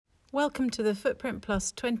Welcome to the Footprint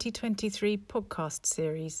Plus 2023 podcast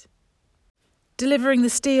series. Delivering the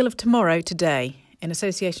steel of tomorrow today in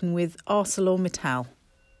association with ArcelorMittal.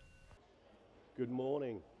 Good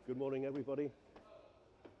morning everybody.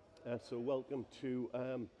 So welcome to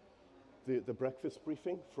the breakfast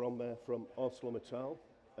briefing from ArcelorMittal,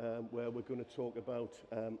 where we're going to talk about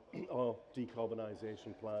our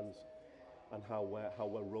decarbonisation plans and how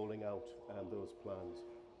we're rolling out those plans.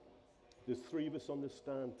 There's three of us on the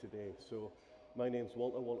stand today. So my name's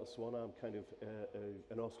Walter Swann. I'm kind of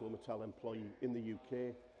an ArcelorMittal employee in the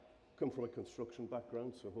UK. Come from a construction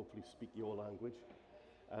background, so hopefully speak your language.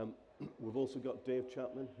 We've also got Dave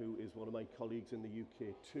Chapman, who is one of my colleagues in the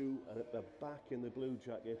UK too. And at the back in the blue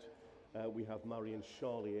jacket, we have Marion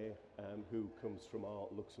Charlier, who comes from our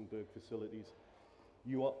Luxembourg facilities.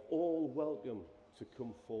 You are all welcome to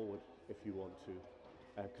come forward if you want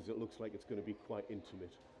to, because it looks like it's going to be quite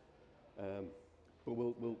intimate. But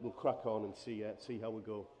we'll crack on and see how we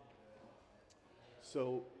go.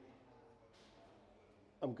 So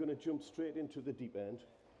I'm going to jump straight into the deep end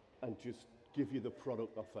and just give you the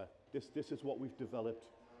product offer. This is what we've developed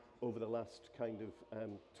over the last kind of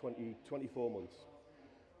 24 months.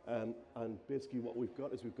 And basically what we've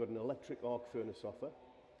got is we've got an electric arc furnace offer,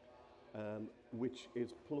 which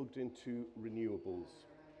is plugged into renewables.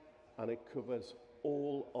 And it covers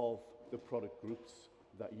all of the product groups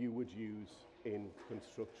that you would use in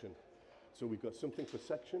construction. So we've got something for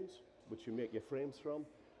sections, which you make your frames from.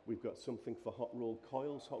 We've got something for hot rolled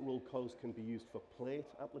coils. Hot rolled coils can be used for plate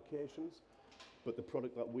applications, but the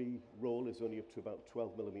product that we roll is only up to about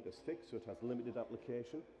 12 millimeters thick, so it has limited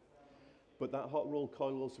application. But that hot rolled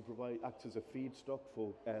coil also acts as a feedstock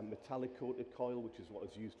for metallic coated coil, which is what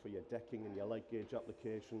is used for your decking and your light gauge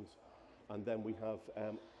applications. And then we have,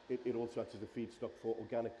 it also acts as a feedstock for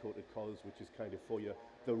organic coated coils, which is kind of for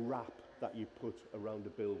the wrap that you put around a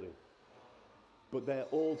building. But they're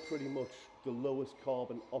all pretty much the lowest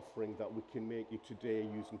carbon offering that we can make you today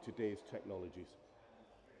using today's technologies.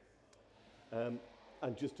 And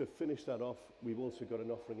just to finish that off, we've also got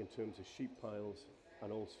an offering in terms of sheet piles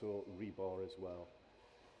and also rebar as well.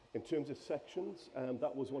 In terms of sections,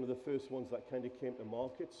 that was one of the first ones that kind of came to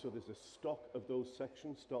market. So there's a stock of those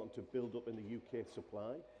sections starting to build up in the UK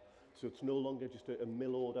supply. So it's no longer just a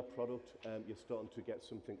mill order product. You're starting to get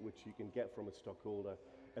something which you can get from a stockholder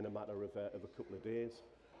in a matter of a couple of days.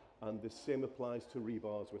 And the same applies to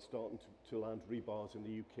rebars. We're starting to land rebars in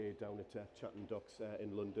the UK down at Chatham Docks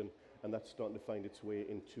in London, and that's starting to find its way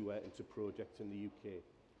into projects in the UK.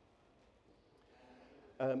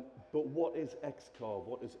 But what is XCarb?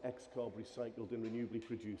 What is XCarb recycled and renewably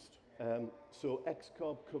produced? So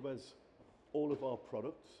XCarb covers all of our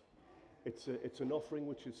products. It's an offering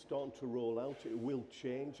which is starting to roll out. It will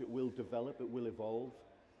change, it will develop, it will evolve.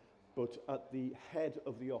 But at the head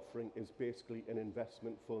of the offering is basically an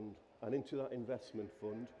investment fund. And into that investment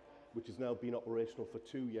fund, which has now been operational for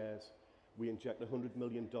 2 years, we inject $100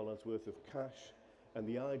 million worth of cash. And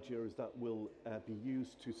the idea is that will be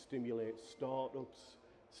used to stimulate startups,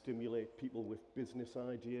 stimulate people with business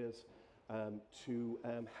ideas, to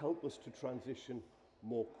help us to transition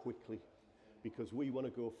more quickly. Because we want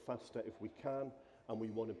to go faster if we can, and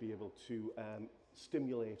we want to be able to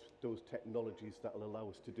stimulate those technologies that will allow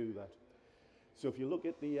us to do that. So if you look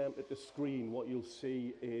at the screen, what you'll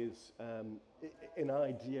see is an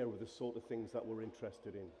idea of the sort of things that we're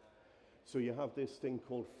interested in. So you have this thing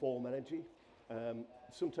called Form Energy.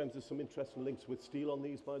 Sometimes there's some interesting links with steel on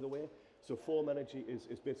these, by the way. So Form Energy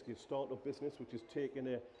is basically a startup business which has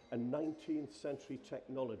taken a 19th century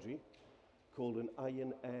technology called an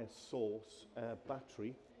iron air source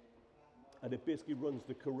battery, and it basically runs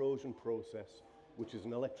the corrosion process, which is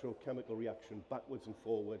an electrochemical reaction backwards and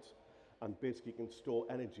forwards, and basically can store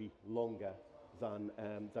energy longer than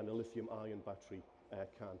a lithium ion battery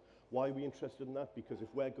can. Why are we interested in that? Because if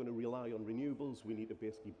we're going to rely on renewables, we need to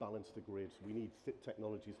basically balance the grids. We need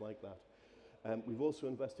technologies like that. We've also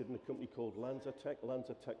invested in a company called LanzaTech.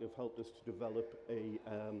 LanzaTech have helped us to develop a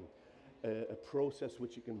process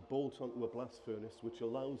which you can bolt onto a blast furnace, which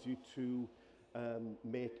allows you to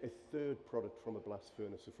make a third product from a blast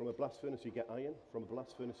furnace. So from a blast furnace you get iron, from a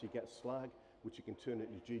blast furnace you get slag, which you can turn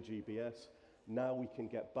into GGBS. Now we can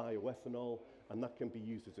get bioethanol, and that can be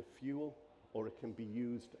used as a fuel, or it can be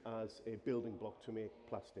used as a building block to make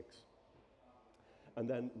plastics. And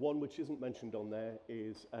then one which isn't mentioned on there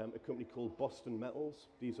is a company called Boston Metals.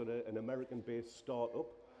 These are an American-based startup.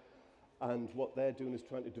 And what they're doing is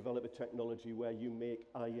trying to develop a technology where you make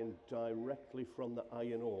iron directly from the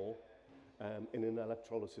iron ore in an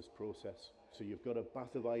electrolysis process. So you've got a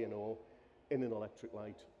bath of iron ore in an electric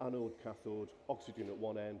light, anode, cathode, oxygen at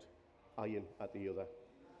one end, iron at the other.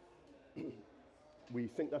 We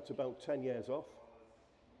think that's about 10 years off,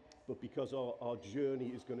 but because our journey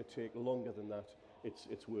is going to take longer than that,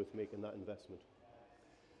 it's worth making that investment.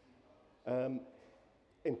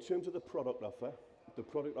 In terms of the product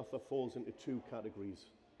offer falls into two categories.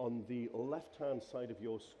 On the left-hand side of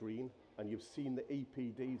your screen, and you've seen the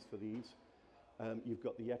EPDs for these, you've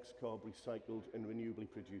got the X-Carb recycled and renewably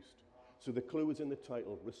produced. So the clue is in the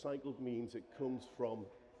title. Recycled means it comes from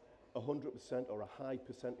 100% or a high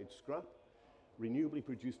percentage scrap. Renewably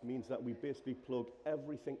produced means that we basically plug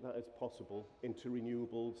everything that is possible into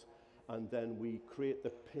renewables, and then we create the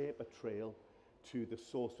paper trail to the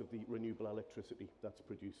source of the renewable electricity that's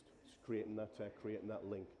produced, creating that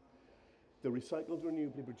link. The recycled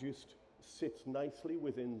renewably produced sits nicely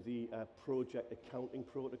within the project accounting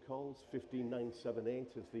protocols.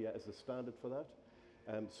 15978 is the standard for that.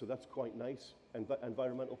 So that's quite nice.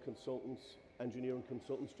 Environmental consultants, engineering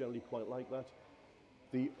consultants generally quite like that.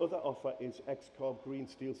 The other offer is X-Carb green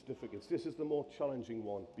steel certificates. This is the more challenging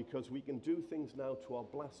one because we can do things now to our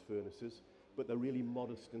blast furnaces, but they're really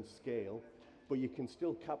modest in scale. But you can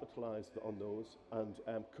still capitalise on those,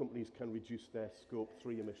 and companies can reduce their Scope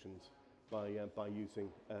 3 emissions by using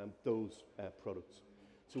those products.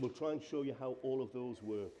 So we'll try and show you how all of those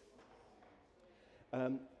work.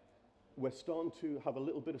 We're starting to have a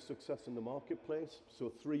little bit of success in the marketplace.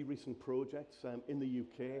 So 3 recent projects in the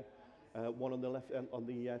UK. One on the left, on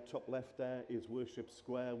the top left there is Worship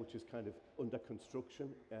Square, which is kind of under construction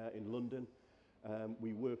in London.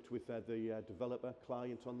 We worked with the developer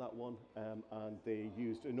client on that one, and they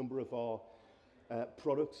used a number of our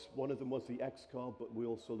products. One of them was the X-Carb, but we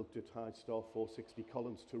also looked at High Star 460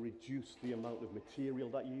 columns to reduce the amount of material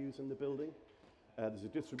that you use in the building. There's a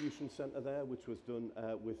distribution centre there, which was done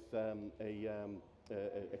with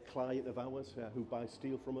a client of ours who buys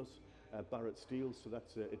steel from us, Barrett Steel, so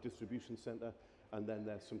that's a distribution centre. And then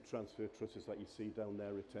there's some transfer trusses that you see down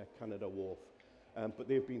there at Canada Wharf. But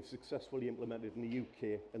they've been successfully implemented in the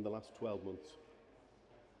UK in the last 12 months.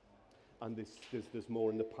 And there's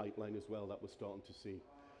more in the pipeline as well that we're starting to see.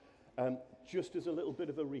 Just as a little bit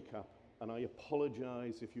of a recap, and I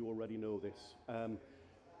apologise if you already know this,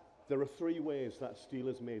 there are 3 ways that steel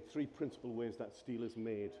is made, 3 principal ways that steel is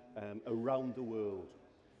made around the world.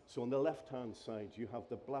 So on the left-hand side, you have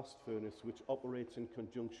the blast furnace, which operates in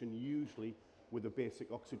conjunction usually with a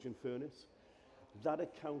basic oxygen furnace. That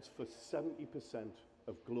accounts for 70%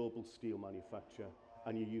 of global steel manufacture,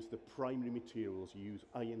 and you use the primary materials. You use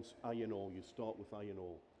iron ore, you start with iron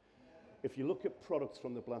ore. If you look at products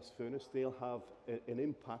from the blast furnace, they'll have an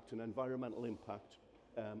impact, an environmental impact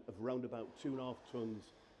of around about 2.5 tonnes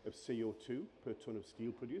of CO2 per tonne of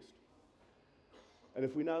steel produced. And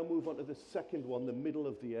if we now move on to the second one, the middle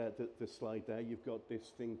of the slide there, you've got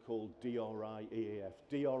this thing called DRI EAF.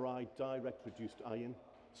 DRI, direct reduced iron.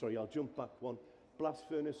 Sorry, I'll jump back one. Blast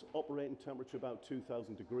furnace, operating temperature about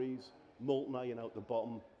 2,000 degrees, molten iron out the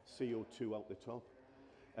bottom, CO2 out the top.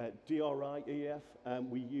 DRI EAF,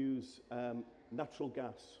 we use natural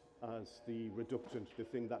gas as the reductant, the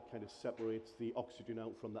thing that kind of separates the oxygen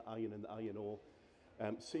out from the iron and the iron ore.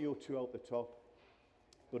 CO2 out the top,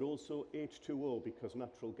 but also H2O, because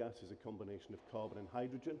natural gas is a combination of carbon and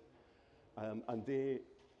hydrogen, and they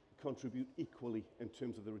contribute equally in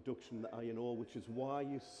terms of the reduction in the iron ore, which is why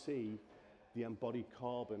you see the embodied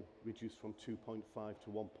carbon reduced from 2.5 to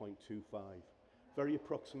 1.25. Very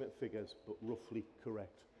approximate figures, but roughly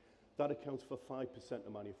correct. That accounts for 5%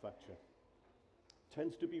 of manufacture.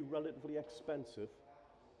 Tends to be relatively expensive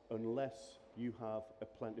unless you have a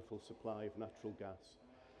plentiful supply of natural gas.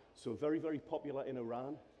 So very, very popular in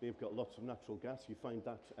Iran. They've got lots of natural gas. You find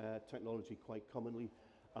that technology quite commonly,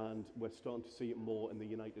 and we're starting to see it more in the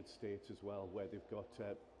United States as well, where they've got,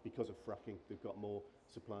 because of fracking, they've got more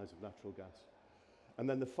supplies of natural gas. And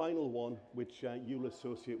then the final one, which you'll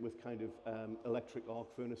associate with kind of electric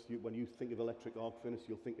arc furnace. When you think of electric arc furnace,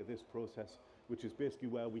 you'll think of this process, which is basically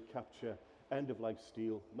where we capture end-of-life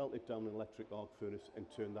steel, melt it down in an electric arc furnace, and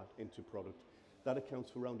turn that into product. That accounts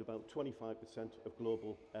for around about 25% of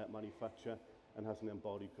global manufacture and has an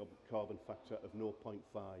embodied carbon factor of 0.5.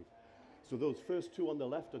 So those first 2 on the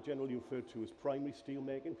left are generally referred to as primary steel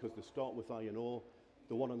making because they start with iron ore.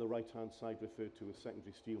 The one on the right-hand side referred to as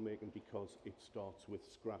secondary steel making because it starts with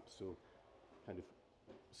scrap, so kind of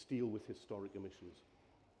steel with historic emissions.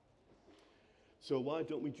 So why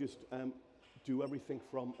don't we just do everything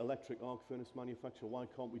from electric arc furnace manufacture? Why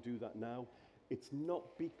can't we do that now? It's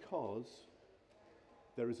not because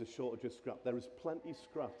there is a shortage of scrap. There is plenty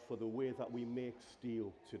scrap for the way that we make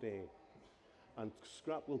steel today. And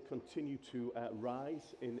scrap will continue to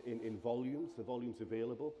rise in volumes, the volumes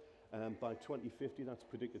available. By 2050, that's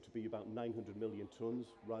predicted to be about 900 million tonnes,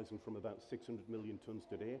 rising from about 600 million tonnes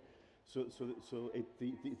today.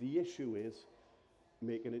 The issue is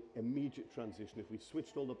making an immediate transition. If we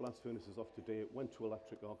switched all the blast furnaces off today, went to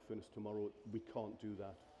electric arc furnace tomorrow, we can't do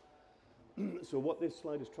that. So what this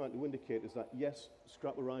slide is trying to indicate is that yes,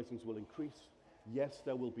 scrap arisings will increase. Yes,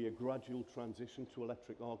 there will be a gradual transition to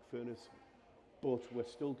electric arc furnace, but we're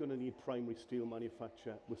still going to need primary steel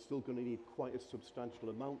manufacture. We're still going to need quite a substantial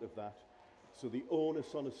amount of that. So the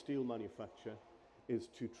onus on a steel manufacturer is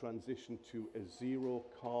to transition to a zero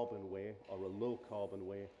carbon way or a low carbon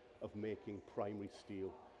way of making primary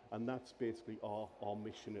steel. And that's basically our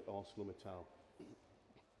mission at ArcelorMittal.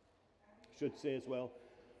 Should say as well,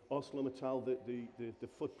 ArcelorMittal, the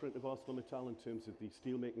footprint of ArcelorMittal in terms of the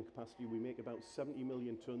steelmaking capacity, we make about 70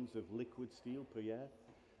 million tonnes of liquid steel per year.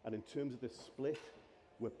 And in terms of the split,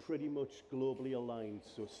 we're pretty much globally aligned.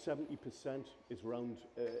 So 70% is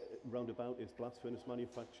roundabout is blast furnace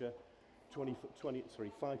manufacture,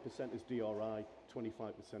 5% is DRI,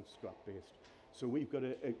 25% scrap based. So we've got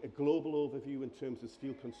a global overview in terms of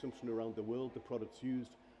steel consumption around the world, the products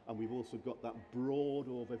used, and we've also got that broad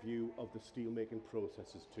overview of the steelmaking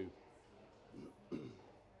processes too.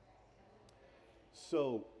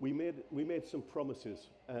 So we made some promises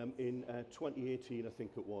in 2018, I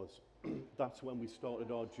think it was. That's when we started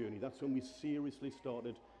our journey. That's when we seriously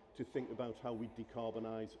started to think about how we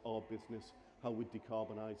decarbonise our business, how we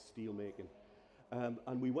decarbonise steelmaking.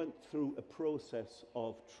 And we went through a process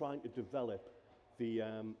of trying to develop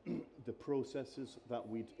the processes that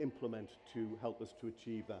we'd implement to help us to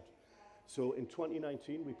achieve that. So in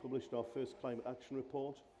 2019, we published our first climate action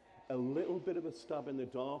report. A little bit of a stab in the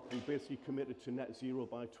dark. We basically committed to net zero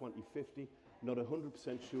by 2050. Not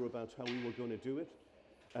 100% sure about how we were going to do it.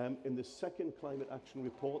 In the second climate action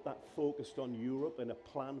report, that focused on Europe and a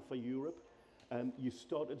plan for Europe. You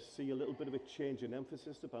started to see a little bit of a change in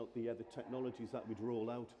emphasis about the technologies that we'd roll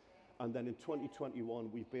out. And then in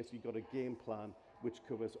 2021, we've basically got a game plan which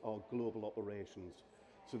covers our global operations.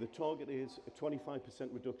 So the target is a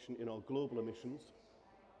 25% reduction in our global emissions,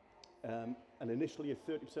 and initially a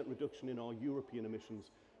 30% reduction in our European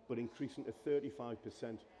emissions, but increasing to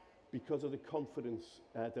 35% because of the confidence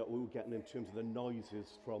that we were getting in terms of the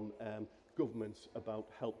noises from governments about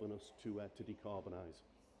helping us to decarbonise.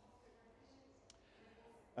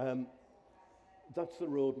 That's the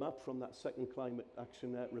roadmap from that second climate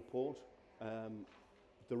action report.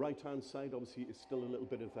 The right-hand side obviously is still a little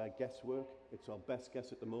bit of guesswork. It's our best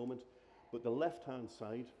guess at the moment. But the left-hand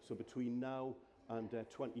side, so between now and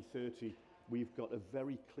 2030, we've got a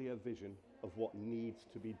very clear vision of what needs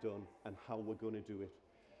to be done and how we're going to do it.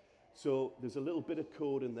 So there's a little bit of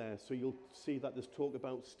code in there. So you'll see that there's talk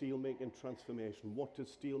about steelmaking transformation. What does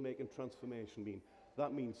steelmaking transformation mean?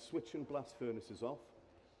 That means switching blast furnaces off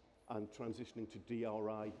and transitioning to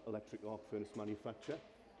DRI, electric arc furnace manufacture,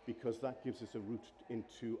 because that gives us a route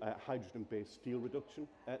into hydrogen-based steel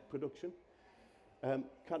production.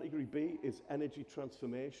 Category B is energy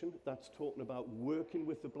transformation. That's talking about working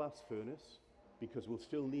with the blast furnace, because we'll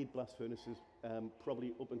still need blast furnaces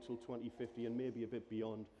probably up until 2050 and maybe a bit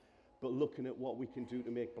beyond, but looking at what we can do to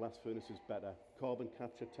make blast furnaces better. Carbon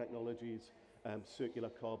capture technologies, circular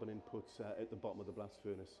carbon inputs at the bottom of the blast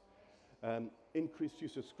furnace. Increased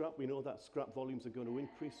use of scrap. We know that scrap volumes are going to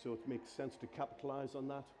increase, so it makes sense to capitalise on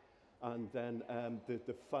that. And then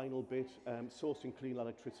the final bit, sourcing clean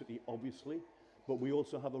electricity, obviously, but we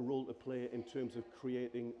also have a role to play in terms of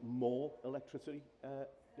creating more electricity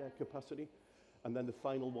capacity. And then the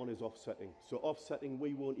final one is offsetting. So offsetting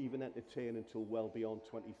we won't even entertain until well beyond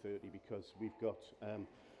 2030 because we've got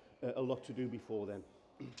a lot to do before then.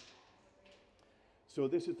 So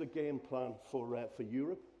this is the game plan for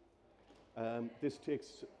Europe. This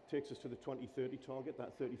takes us to the 2030 target,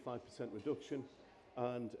 that 35% reduction,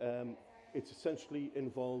 and it essentially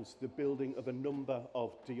involves the building of a number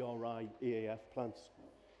of DRI EAF plants.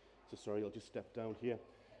 So sorry, I'll just step down here.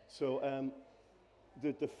 So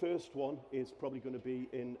the first one is probably going to be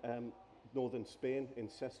in northern Spain, in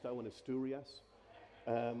Sestao and Asturias.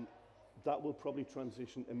 That will probably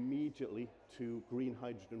transition immediately to green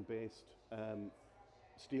hydrogen-based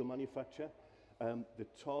steel manufacture. The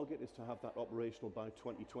target is to have that operational by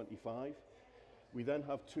 2025. We then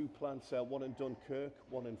have two plants, one in Dunkirk,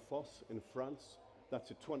 one in Fos in France.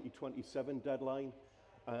 That's a 2027 deadline.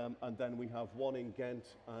 And then we have one in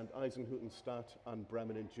Ghent and Eisenhüttenstadt and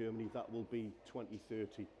Bremen in Germany. That will be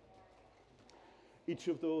 2030. Each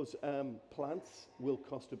of those plants will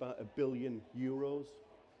cost about €1 billion.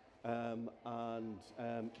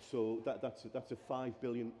 So that's a £5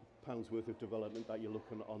 billion worth of development that you're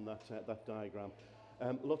looking on that diagram.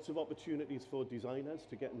 Lots of opportunities for designers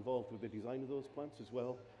to get involved with the design of those plants as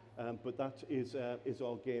well, but that is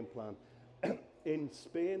our game plan. In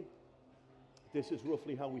Spain, this is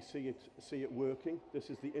roughly how we see it working. This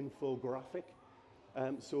is the infographic.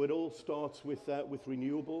 So it all starts with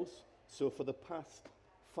renewables. So for the past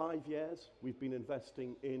 5 years, we've been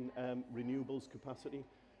investing in renewables capacity,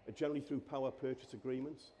 generally through power purchase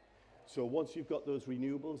agreements. So once you've got those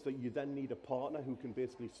renewables, that you then need a partner who can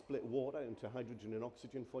basically split water into hydrogen and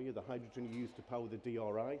oxygen for you. The hydrogen you use to power the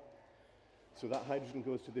DRI. So that hydrogen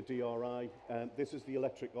goes to the DRI. This is the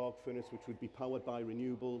electric arc furnace, which would be powered by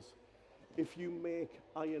renewables. If you make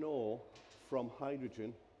iron ore from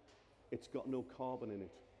hydrogen, it's got no carbon in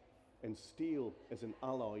it. And steel is an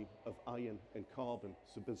alloy of iron and carbon.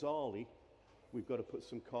 So bizarrely, we've got to put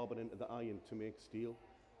some carbon into the iron to make steel.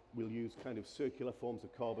 We'll use kind of circular forms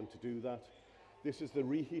of carbon to do that. This is the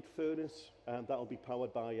reheat furnace, and that'll be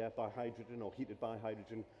powered by hydrogen or heated by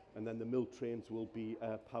hydrogen, and then the mill trains will be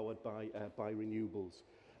powered by renewables.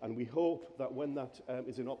 And we hope that when that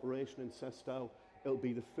is in operation in Sestao, it'll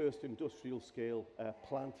be the first industrial scale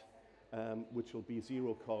plant, which will be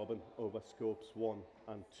zero carbon over scopes 1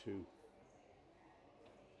 and 2.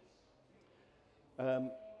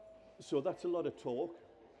 So that's a lot of talk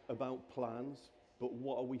about plans. But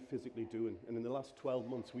what are we physically doing? And in the last 12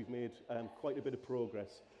 months, we've made quite a bit of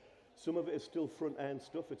progress. Some of it is still front-end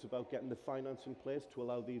stuff. It's about getting the finance in place to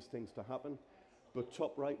allow these things to happen. But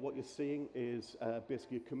top right, what you're seeing is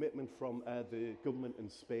basically a commitment from the government in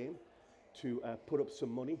Spain to put up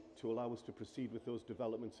some money to allow us to proceed with those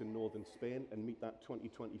developments in northern Spain and meet that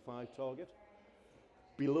 2025 target.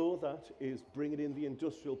 Below that is bringing in the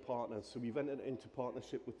industrial partners. So we've entered into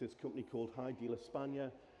partnership with this company called Hydel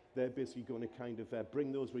España. They're basically going to kind of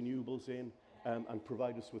bring those renewables in and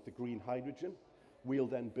provide us with the green hydrogen. We'll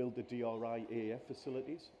then build the DRI AF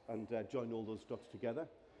facilities and join all those dots together.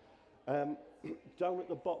 Down at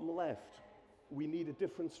the bottom left, we need a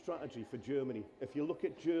different strategy for Germany. If you look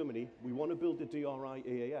at Germany, we want to build the DRI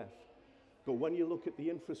AAF, but when you look at the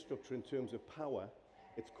infrastructure in terms of power,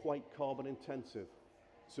 it's quite carbon intensive.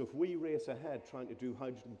 So if we race ahead trying to do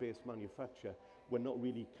hydrogen-based manufacture, we're not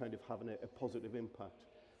really kind of having a positive impact.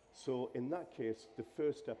 So in that case, the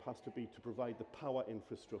first step has to be to provide the power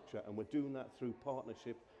infrastructure, and we're doing that through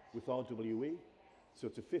partnership with RWE. So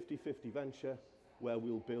it's a 50-50 venture where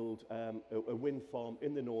we'll build a wind farm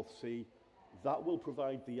in the North Sea. That will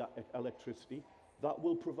provide the electricity. That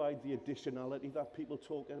will provide the additionality that people are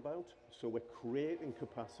talking about. So we're creating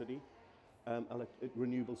capacity,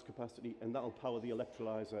 renewables capacity, and that'll power the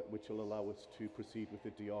electrolyzer, which will allow us to proceed with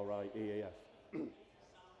the DRI AAF.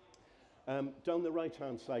 Down the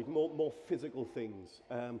right-hand side, more physical things.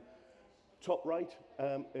 Top right,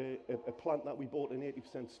 a plant that we bought an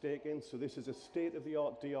 80% stake in. So this is a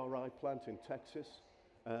state-of-the-art DRI plant in Texas,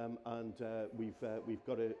 and we've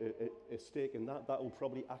got a stake in that. That will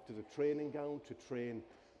probably act as a training ground to train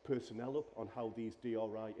personnel up on how these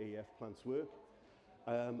DRI AF plants work.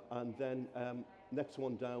 And then next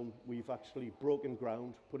one down, we've actually broken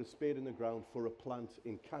ground, put a spade in the ground for a plant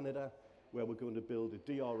in Canada, where we're going to build a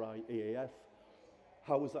DRI AAF.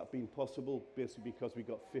 How has that been possible? Basically because we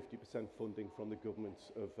got 50% funding from the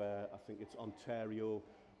governments of, I think it's Ontario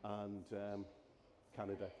and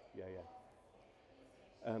Canada.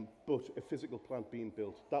 But a physical plant being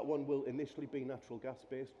built. That one will initially be natural gas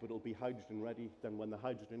based, but it'll be hydrogen ready. Then when the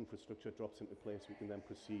hydrogen infrastructure drops into place, we can then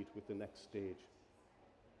proceed with the next stage.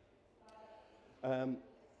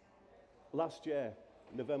 Last year,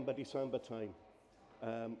 November, December time,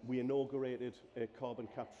 we inaugurated a carbon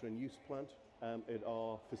capture and use plant at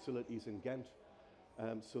our facilities in Ghent.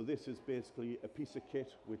 So this is basically a piece of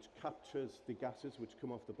kit which captures the gases which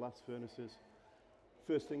come off the blast furnaces.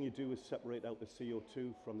 First thing you do is separate out the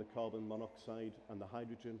CO2 from the carbon monoxide and the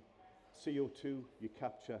hydrogen. CO2 you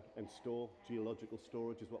capture and store, geological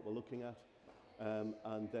storage is what we're looking at.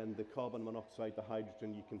 And then the carbon monoxide, the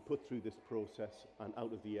hydrogen, you can put through this process, and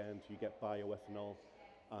out of the end you get bioethanol,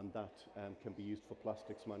 and that can be used for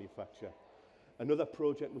plastics manufacture. Another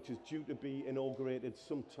project which is due to be inaugurated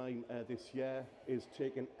sometime this year is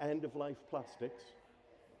taking end-of-life plastics,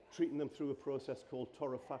 treating them through a process called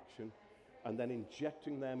torrefaction, and then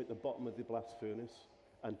injecting them at the bottom of the blast furnace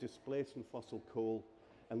and displacing fossil coal,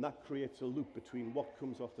 and that creates a loop between what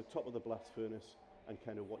comes off the top of the blast furnace and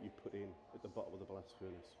kind of what you put in at the bottom of the blast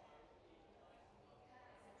furnace.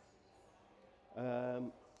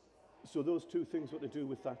 So those two things what to do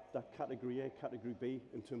with that category A, category B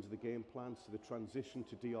in terms of the game plan. So the transition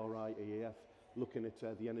to DRI AAF, looking at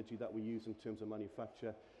the energy that we use in terms of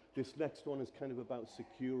manufacture. This next one is kind of about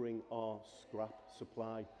securing our scrap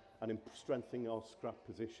supply and strengthening our scrap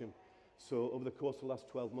position. So over the course of the last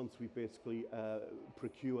 12 months, we've basically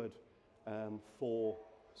procured 4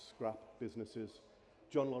 scrap businesses.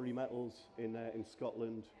 John Lorry Metals in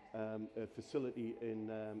Scotland, a facility in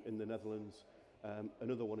the Netherlands,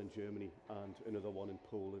 another one in Germany, and another one in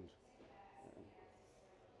Poland.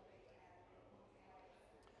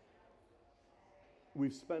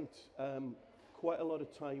 We've spent quite a lot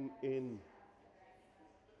of time in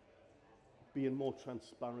being more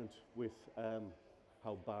transparent with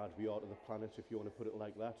how bad we are to the planet, if you want to put it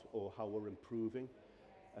like that, or how we're improving.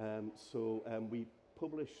 So we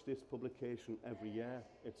publish this publication every year.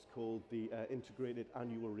 It's called the Integrated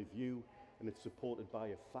Annual Review, and it's supported by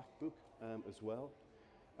a fact book as well.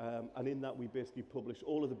 And in that we basically publish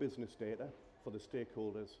all of the business data for the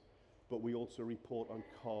stakeholders, but we also report on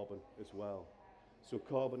carbon as well. So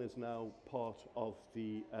carbon is now part of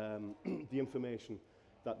the information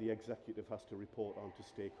that the executive has to report on to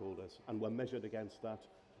stakeholders, and we're measured against that,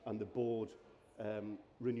 and the board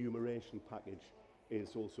remuneration package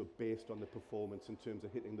is also based on the performance in terms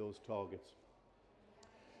of hitting those targets.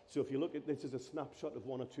 So if you look at this is a snapshot of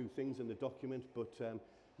 1 or 2 things in the document, but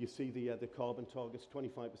you see the carbon targets,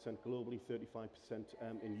 25% globally, 35%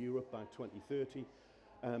 in Europe by 2030.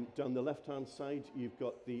 Down the left-hand side, you've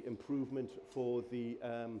got the improvement for the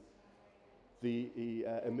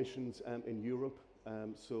emissions in Europe.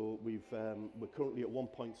 So we're currently at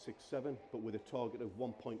 1.67, but with a target of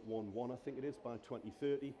 1.11, I think it is, by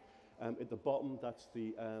 2030. At the bottom, that's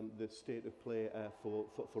the state of play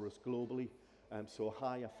for us globally. So a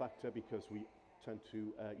higher factor because we tend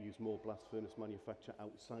to use more blast furnace manufacture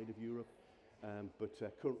outside of Europe, but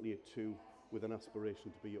currently at 2, with an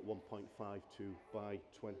aspiration to be at 1.52 by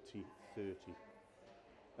 2030.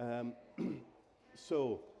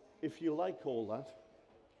 So if you like all that,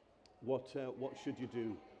 what should you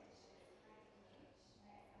do?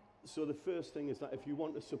 So the first thing is that if you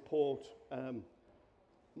want to support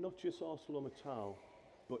not just ArcelorMittal,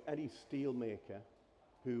 but any steelmaker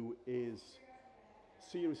who is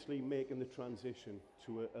seriously making the transition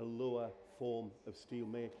to a lower form of steel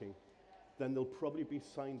making, then they'll probably be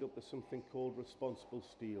signed up to something called responsible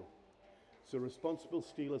steel. So responsible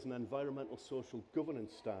steel is an environmental social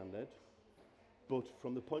governance standard, but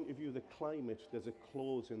from the point of view of the climate, there's a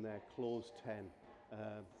clause in there, clause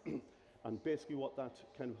 10. And basically what that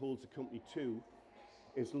kind of holds the company to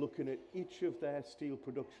is looking at each of their steel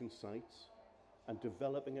production sites and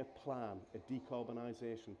developing a plan, a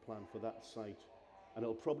decarbonisation plan for that site. And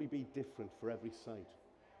it'll probably be different for every site.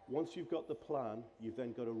 Once you've got the plan, you've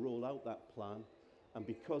then got to roll out that plan. And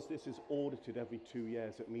because this is audited every 2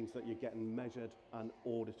 years, it means that you're getting measured and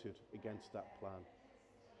audited against that plan.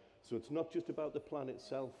 So it's not just about the plan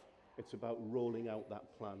itself, it's about rolling out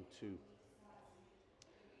that plan too.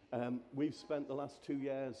 We've spent the last 2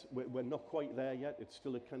 years, we're not quite there yet, it's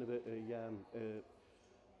still a kind of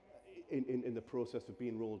in the process of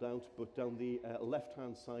being rolled out, but down the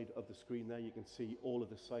left-hand side of the screen there, you can see all of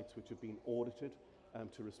the sites which have been audited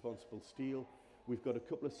to responsible steel. We've got a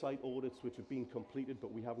couple of site audits which have been completed,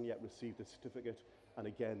 but we haven't yet received a certificate. And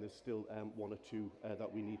again, there's still 1 or 2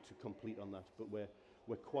 that we need to complete on that, but we're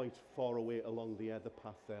quite far away along the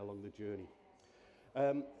path there, along the journey.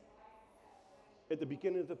 At the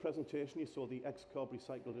beginning of the presentation, you saw the X-Carb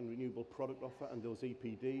recycled and renewable product offer and those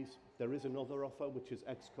EPDs. There is another offer, which is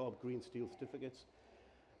X-Carb green steel certificates.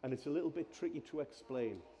 And it's a little bit tricky to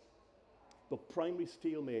explain. But primary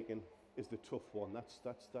steel making is the tough one. That's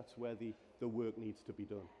where the work needs to be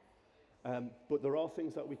done. But there are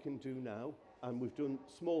things that we can do now, and we've done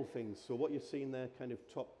small things. So what you're seeing there, kind of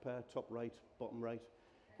top right, bottom right,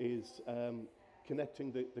 is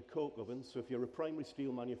connecting the coke ovens. So if you're a primary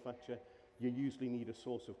steel manufacturer, you usually need a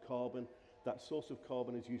source of carbon. That source of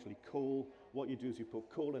carbon is usually coal. What you do is you put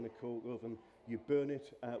coal in a coke oven, you burn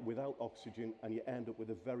it without oxygen, and you end up with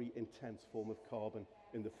a very intense form of carbon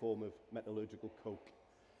in the form of metallurgical coke.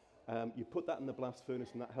 You put that in the blast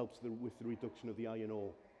furnace, and that helps with the reduction of the iron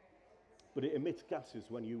ore. But it emits gases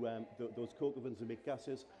when you those coke ovens emit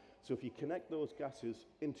gases. So if you connect those gases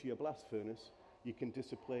into your blast furnace, you can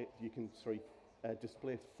displace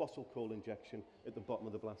fossil coal injection at the bottom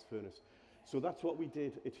of the blast furnace. So that's what we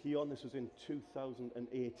did at Heon. This was in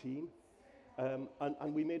 2018,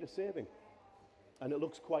 and we made a saving, and it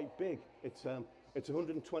looks quite big. It's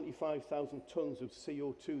 125,000 tonnes of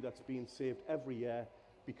CO2 that's being saved every year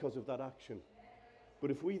because of that action. But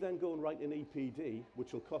if we then go and write an EPD,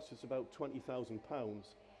 which will cost us about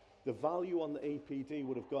 £20,000, the value on the EPD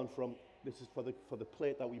would have gone from, this is for the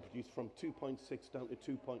plate that we produced, from 2.6 down to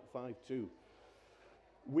 2.52.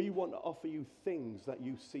 We want to offer you things that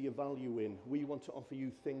you see a value in. We want to offer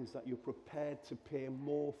you things that you're prepared to pay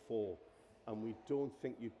more for. and we don't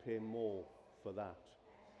think you'd pay more for that.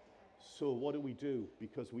 So what do?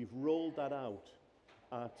 Because we've rolled that out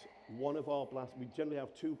at one of our we generally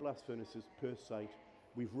have 2 blast furnaces per site.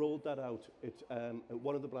 We've rolled that out at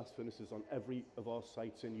one of the blast furnaces on every of our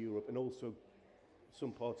sites in Europe, and also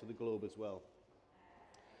some parts of the globe as well.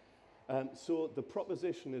 So the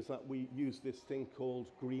proposition is that we use this thing called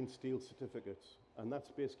green steel certificates, and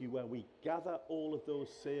that's basically where we gather all of those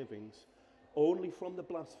savings only from the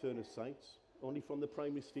blast furnace sites, only from the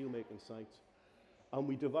primary steelmaking sites, and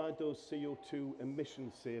we divide those CO2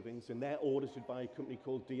 emission savings, and they're audited by a company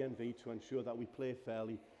called DNV to ensure that we play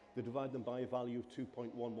fairly. They divide them by a value of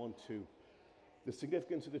 2.112. The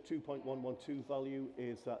significance of the 2.112 value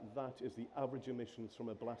is that that is the average emissions from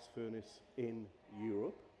a blast furnace in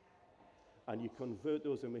Europe, and you convert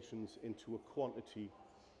those emissions into a quantity,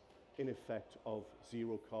 in effect, of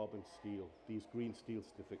zero carbon steel, these green steel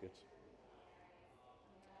certificates.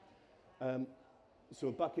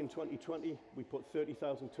 So back in 2020, we put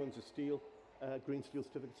 30,000 tonnes of steel, green steel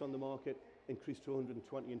certificates on the market, increased to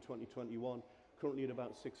 120 in 2021, currently at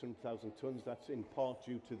about 600,000 tonnes. That's in part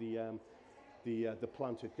due to the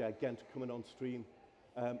plant at Ghent coming on stream.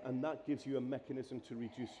 And that gives you a mechanism to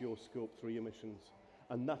reduce your Scope 3 emissions.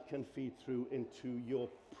 And that can feed through into your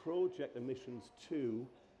project emissions too,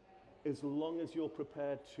 as long as you're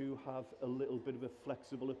prepared to have a little bit of a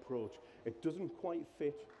flexible approach. It doesn't quite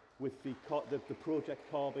fit with the project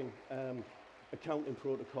carbon accounting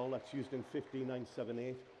protocol that's used in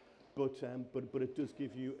 15978, but it does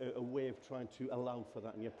give you a way of trying to allow for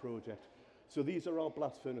that in your project. So these are our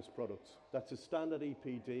blast furnace products. That's a standard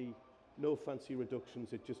EPD, no fancy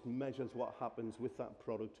reductions. It just measures what happens with that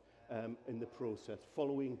product in the process,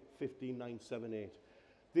 following 15978.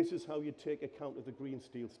 This is how you take account of the green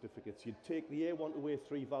steel certificates. You'd take the A1 to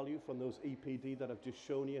A3 value from those EPD that I've just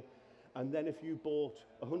shown you, and then if you bought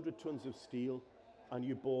 100 tonnes of steel and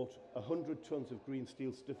you bought 100 tonnes of green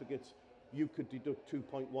steel certificates, you could deduct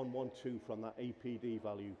 2.112 from that EPD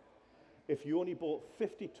value. If you only bought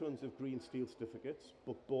 50 tonnes of green steel certificates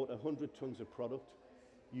but bought 100 tonnes of product,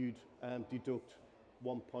 you'd deduct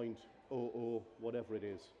 1.00 whatever it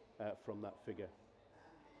is from that figure.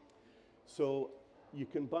 So you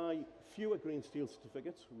can buy fewer green steel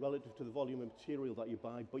certificates relative to the volume of material that you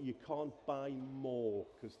buy, but you can't buy more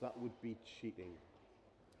because that would be cheating.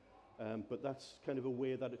 But that's kind of a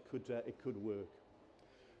way that it could work.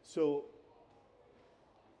 So,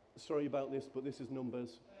 sorry about this, but this is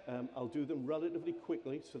numbers. I'll do them relatively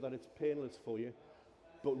quickly so that it's painless for you.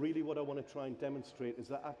 But really what I want to try and demonstrate is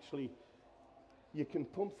that actually you can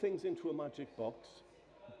pump things into a magic box,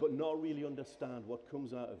 but not really understand what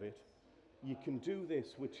comes out of it. You can do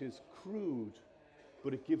this, which is crude,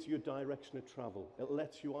 but it gives you a direction of travel. It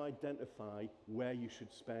lets you identify where you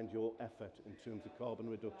should spend your effort in terms of carbon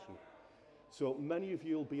reduction. So many of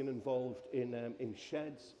you will be involved in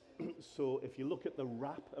sheds. So if you look at the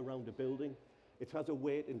wrap around a building, it has a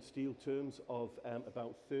weight in steel terms of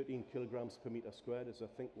about 13 kilograms per metre squared, is I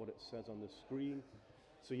think what it says on the screen.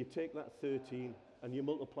 So you take that 13 and you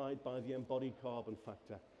multiply it by the embodied carbon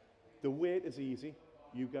factor. The weight is easy.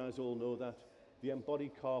 You guys all know that. The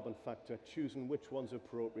embodied carbon factor, choosing which one's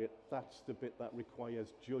appropriate, that's the bit that requires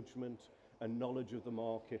judgment and knowledge of the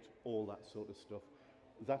market, all that sort of stuff.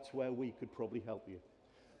 That's where we could probably help you.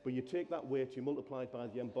 But you take that weight, you multiply it by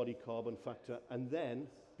the embodied carbon factor, and then,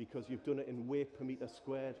 because you've done it in weight per metre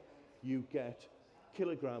squared, you get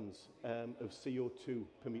kilograms of CO2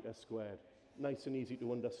 per metre squared. Nice and easy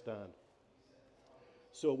to understand.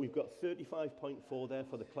 So we've got 35.4 there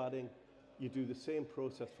for the cladding. You do the same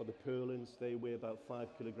process for the purlins. They weigh about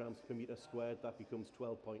 5 kilograms per metre squared. That becomes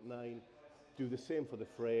 12.9. Do the same for the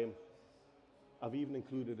frame. I've even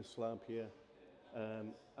included a slab here.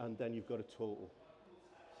 And then you've got a total.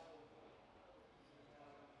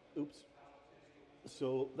 Oops.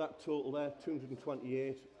 So that total there,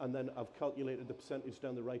 228. And then I've calculated the percentage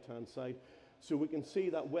down the right-hand side. So we can see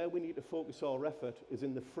that where we need to focus our effort is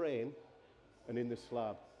in the frame and in the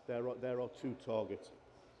slab. There are two targets.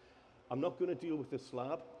 I'm not going to deal with the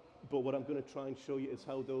slab, but what I'm going to try and show you is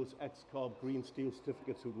how those XCarb green steel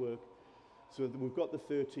certificates would work. So we've got the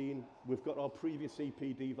 13, we've got our previous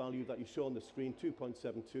EPD value that you show on the screen,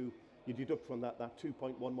 2.72. You deduct from that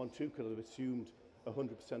 2.112 because I've assumed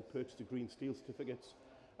 100% purchase of green steel certificates,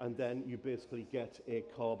 and then you basically get a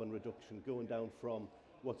carbon reduction going down from,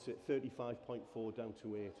 35.4 down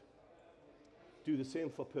to 8. Do the same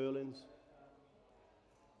for purlins.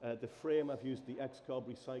 The frame, I've used the XCarb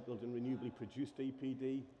recycled and renewably produced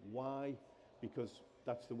EPD. Why? Because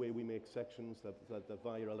that's the way we make sections, the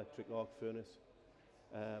via electric arc furnace.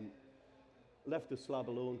 Left the slab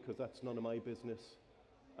alone because that's none of my business.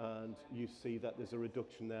 and you see that there's a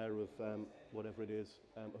reduction there of whatever it is,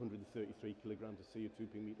 133 kilograms of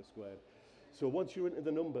CO2 per metre squared. So once you're into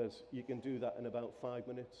the numbers, you can do that in about 5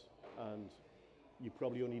 minutes, and you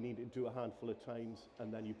probably only need to do a handful of times,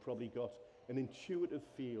 and then you've probably got an intuitive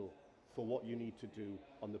feel for what you need to do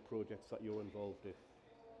on the projects that you're involved in.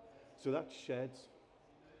 So that's sheds.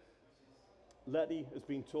 Letty has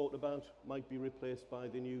been talked about, might be replaced by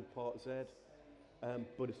the new Part Z,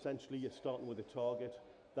 but essentially you're starting with a target.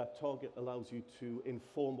 That target allows you to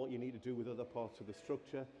inform what you need to do with other parts of the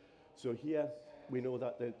structure. So here we know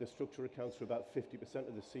that the structure accounts for about 50%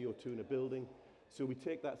 of the CO2 in a building. So we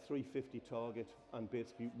take that 350 target and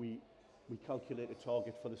basically we calculate a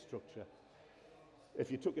target for the structure. If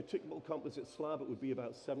you took a typical composite slab, it would be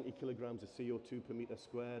about 70 kilograms of CO2 per metre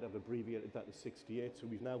squared. I've abbreviated that to 68. So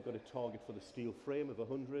we've now got a target for the steel frame of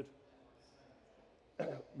 100.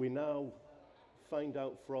 We now find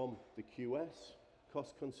out from the QS,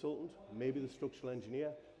 cost consultant, maybe the structural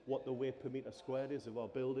engineer, what the weight per metre squared is of our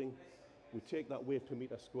building. We take that weight per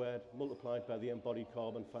metre squared, multiplied by the embodied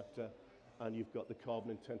carbon factor, and you've got the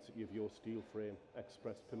carbon intensity of your steel frame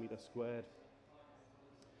expressed per metre squared.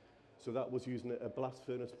 So that was using a blast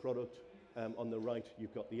furnace product. On the right,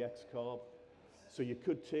 you've got the X-carb. So you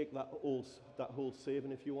could take that whole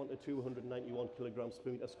saving if you wanted to, 191 kilograms per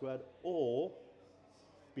metre squared, or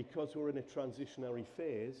because we're in a transitionary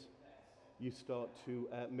phase, you start to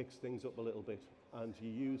mix things up a little bit, and you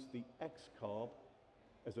use the X-carb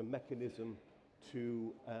as a mechanism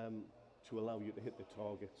to allow you to hit the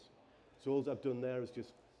targets. So all I've done there is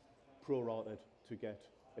just prorated to get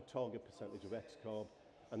a target percentage of X-carb,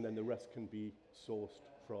 and then the rest can be sourced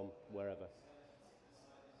from wherever.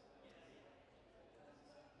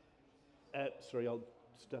 Sorry, I'll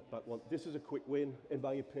step back one. This is a quick win, in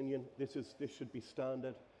my opinion. This should be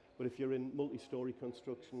standard, but if you're in multi-story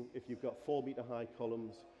construction, if you've got 4 metre high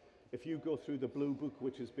columns, if you go through the Blue Book,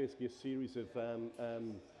 which is basically a series of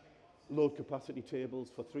load capacity tables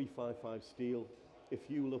for 355 steel, if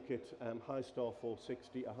you look at High Star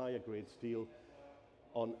 460, a higher grade steel,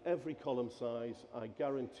 on every column size, I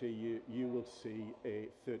guarantee you will see a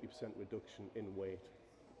 30% reduction in weight.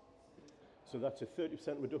 So that's a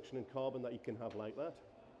 30% reduction in carbon that you can have like that.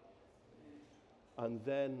 And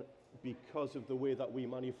then, because of the way that we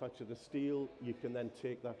manufacture the steel, you can then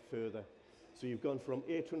take that further. So you've gone from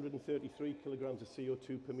 833 kilograms of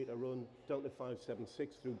CO2 per metre run down to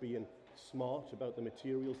 576 through being smart about the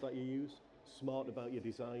materials that you use, smart about your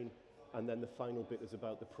design, and then the final bit is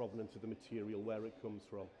about the provenance of the material, where it comes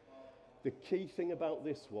from. The key thing about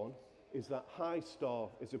this one is that High Star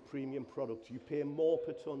is a premium product. You pay more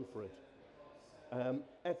per tonne for it.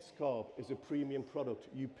 X-carb is a premium product.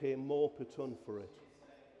 You pay more per tonne for it.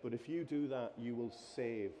 But if you do that, you will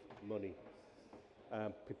save money,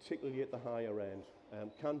 particularly at the higher end.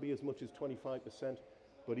 Can be as much as 25%,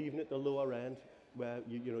 but even at the lower end, where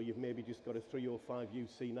you've maybe just got a 305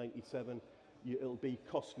 UC 97, it'll be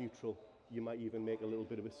cost neutral. You might even make a little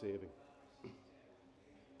bit of a saving.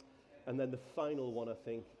 And then the final one, I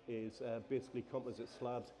think, is basically composite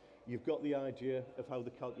slabs. You've got the idea of how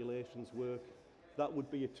the calculations work. That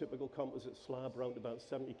would be a typical composite slab, around about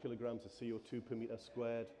 70 kilograms of CO2 per metre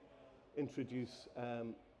squared. Introduce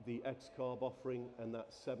the X-carb offering, and that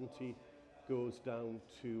 70 goes down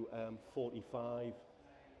to 45.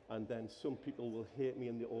 And then some people will hate me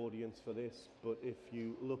in the audience for this, but if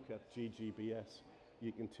you look at GGBS,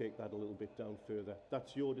 you can take that a little bit down further.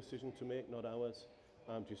 That's your decision to make, not ours.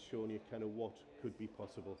 I'm just showing you kind of what could be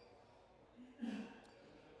possible.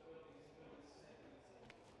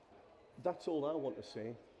 That's all I want to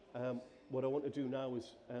say. What I want to do now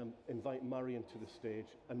is invite Marion to the stage,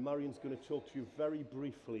 and Marion's going to talk to you very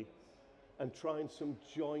briefly and try and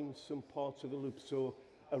join some parts of the loop. So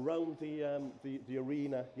around the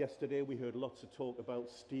arena yesterday, we heard lots of talk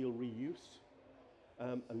about steel reuse.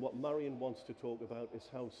 And what Marion wants to talk about is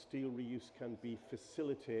how steel reuse can be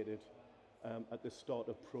facilitated at the start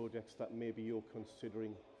of projects that maybe you're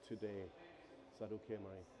considering today. Is that okay,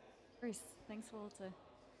 Marion? Chris, thanks, Walter.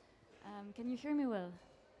 Can you hear me well?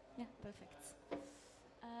 Yeah, perfect.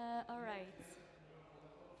 All right.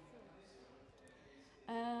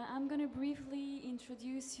 I'm going to briefly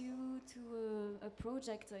introduce you to a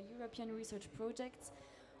project, a European research project,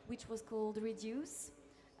 which was called Reduce.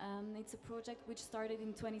 It's a project which started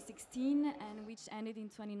in 2016 and which ended in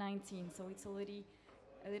 2019, so it's already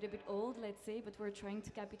a little bit old, let's say, but we're trying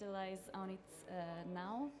to capitalize on it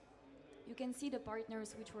now. You can see the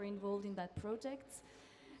partners which were involved in that project.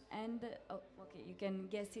 And, you can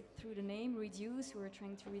guess it through the name, Reduce. We're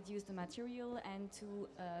trying to reduce the material and to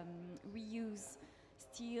reuse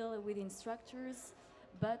steel within structures,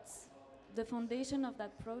 but the foundation of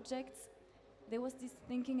that project, there was this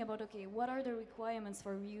thinking about, okay, what are the requirements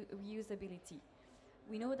for reusability?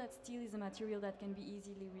 We know that steel is a material that can be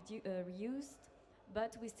easily reused,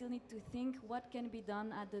 but we still need to think what can be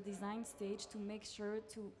done at the design stage to make sure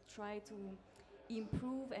to try to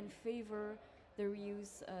improve and favor the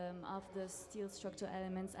reuse of the steel structural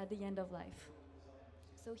elements at the end of life.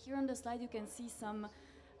 So here on the slide you can see some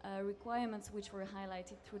requirements which were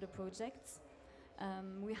highlighted through the projects.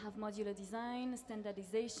 We have modular design,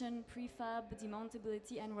 standardization, prefab,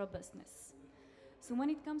 demountability and robustness. So when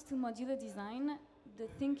it comes to modular design, the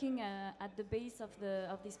thinking at the base of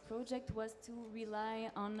this project was to rely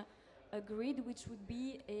on a grid which would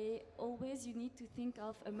be always you need to think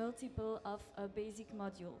of a multiple of a basic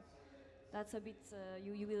module. That's a bit,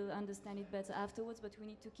 you will understand it better afterwards, but we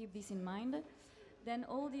need to keep this in mind. Then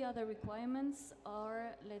all the other requirements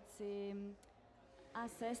are, let's say,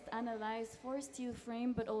 assessed, analyzed for steel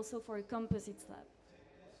frame, but also for a composite slab.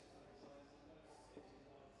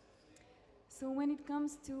 So when it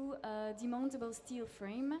comes to a demountable steel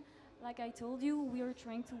frame, like I told you, we are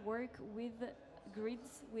trying to work with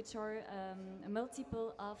grids which are a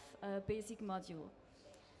multiple of a basic module.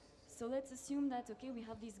 So let's assume that, okay, we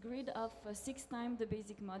have this grid of 6 times the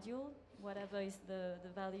basic module, whatever is the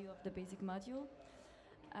value of the basic module.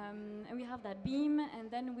 And we have that beam, and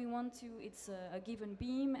then we want to, it's a given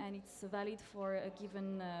beam, and it's valid for a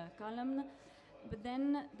given column. But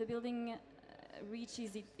then the building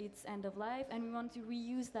reaches its end of life, and we want to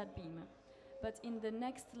reuse that beam. But in the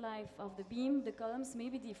next life of the beam, the columns may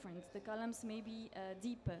be different. The columns may be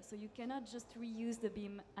deeper, so you cannot just reuse the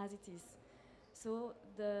beam as it is. So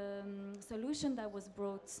the solution that was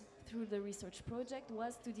brought through the research project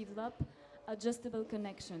was to develop adjustable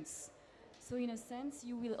connections. So in a sense,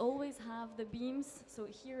 you will always have the beams. So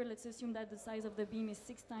here, let's assume that the size of the beam is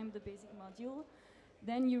 6 times the basic module.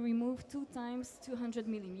 Then you remove 2 times 200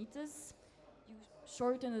 millimeters. You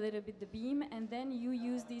shorten a little bit the beam, and then you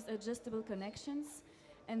use these adjustable connections.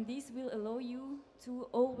 And this will allow you to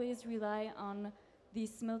always rely on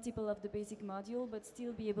this multiple of the basic module, but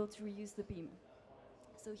still be able to reuse the beam.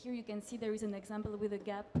 So here you can see there is an example with a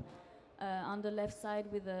gap on the left side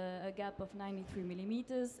with a gap of 93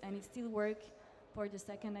 millimeters, and it still works for the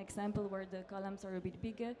second example where the columns are a bit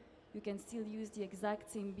bigger. You can still use the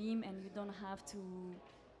exact same beam and you don't have to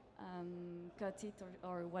cut it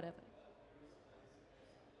or whatever.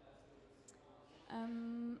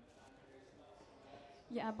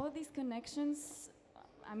 Yeah, about these connections,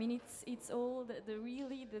 I mean, it's all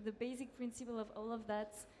the basic principle of all of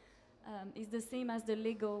that is the same as the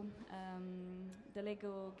Lego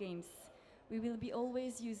games. We will be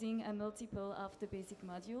always using a multiple of the basic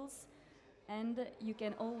modules, and you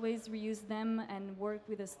can always reuse them and work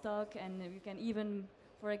with a stock, and you can even,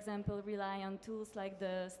 for example, rely on tools like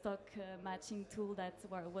the stock matching tool that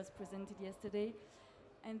was presented yesterday.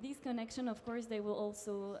 And these connections, of course, they will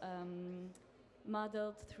also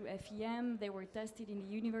modeled through FEM. They were tested in the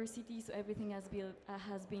university, so everything has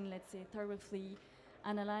been, let's say, thoroughly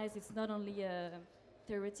analyzed. It's not only a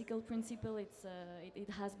theoretical principle, it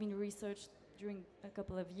has been researched during a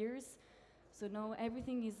couple of years. So now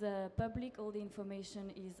everything is public, all the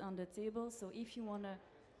information is on the table. So if you want to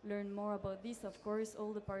learn more about this, of course,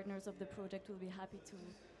 all the partners of the project will be happy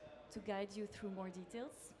to guide you through more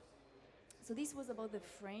details. So this was about the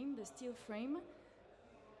frame, the steel frame.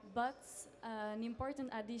 But an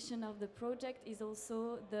important addition of the project is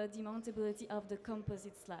also the demountability of the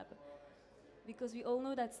composite slab. Because we all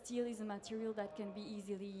know that steel is a material that can be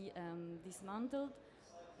easily dismantled.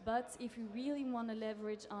 But if we really want to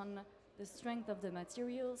leverage on the strength of the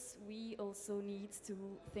materials, we also need to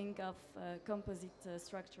think of composite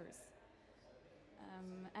structures.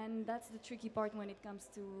 And that's the tricky part when it comes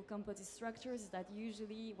to composite structures, is that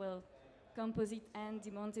usually, well, composite and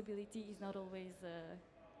demountability is not always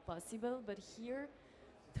possible. But here,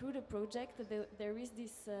 through the project, there is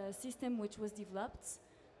this system which was developed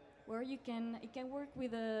where it can work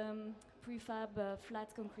with a prefab flat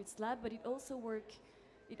concrete slab, but it also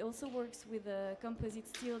works with a composite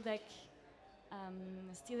steel deck,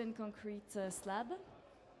 steel and concrete slab.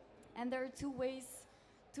 And there are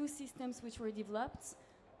two systems which were developed,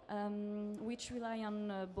 which rely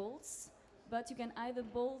on bolts, but you can either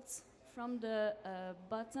bolt from the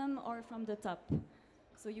bottom or from the top.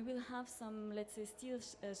 So you will have some, let's say, steel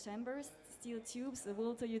chambers, steel tubes.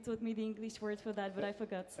 Walter, you taught me the English word for that, but I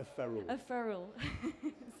forgot. A ferrule. A ferrule.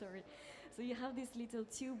 Sorry. So you have this little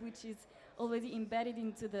tube which is already embedded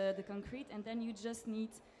into the concrete, and then you just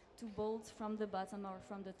need to bolt from the bottom or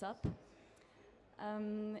from the top.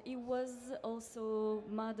 It was also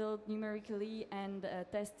modeled numerically and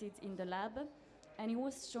tested in the lab. and it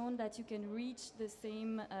was shown that you can reach the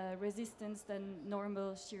same resistance than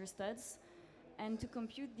normal shear studs. And to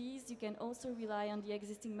compute these, you can also rely on the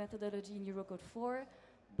existing methodology in Eurocode 4,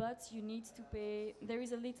 but you need to pay, there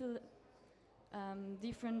is a little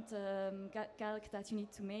different calc that you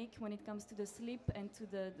need to make when it comes to the slip and to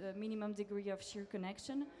the minimum degree of shear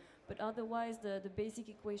connection, but otherwise the basic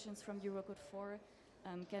equations from Eurocode 4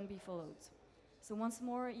 can be followed. So once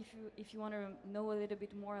more, if you want to know a little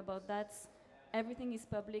bit more about that, everything is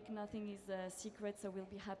public, nothing is secret, so we'll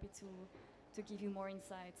be happy to give you more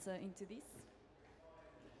insights into this.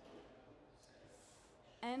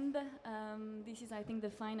 And this is, I think, the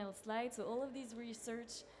final slide. So all of this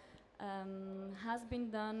research has been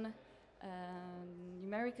done.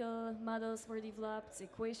 Numerical models were developed,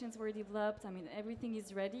 equations were developed. I mean, everything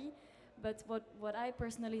is ready. But what I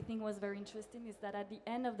personally think was very interesting is that at the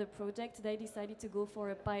end of the project, they decided to go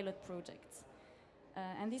for a pilot project.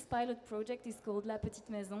 And this pilot project is called La Petite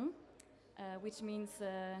Maison, which means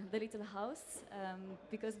the little house,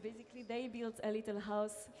 because basically they built a little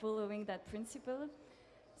house following that principle.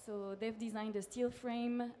 So they've designed a steel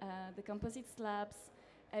frame, the composite slabs,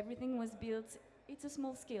 everything was built. It's a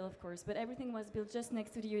small scale, of course, but everything was built just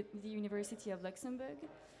next to the University of Luxembourg.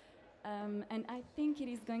 And I think it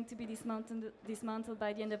is going to be dismantled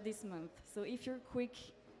by the end of this month. So if you're quick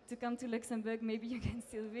to come to Luxembourg, maybe you can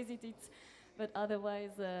still visit it. But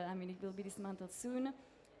otherwise, I mean, it will be dismantled soon.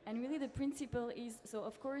 And really the principle is, so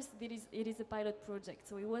of course it is a pilot project.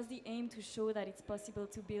 So it was the aim to show that it's possible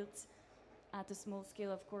to build at a small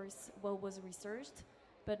scale, of course, what was researched.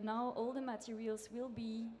 But now all the materials will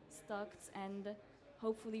be stocked and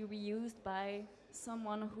hopefully reused by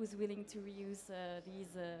someone who's willing to reuse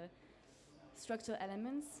these structural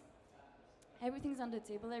elements. Everything's on the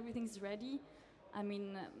table, everything's ready. I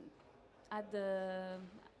mean,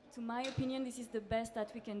 to my opinion, this is the best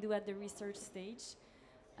that we can do at the research stage.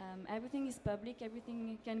 Everything is public,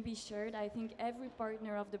 everything can be shared. I think every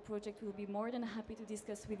partner of the project will be more than happy to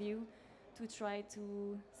discuss with you to try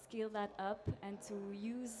to scale that up and to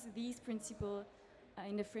use these principles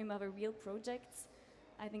in the frame of a real project.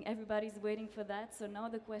 I think everybody's waiting for that. So now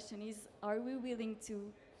the question is, are we willing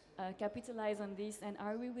to capitalize on this, and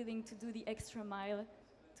are we willing to do the extra mile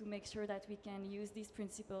to make sure that we can use this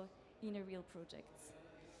principle in a real project?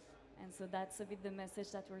 And so that's a bit the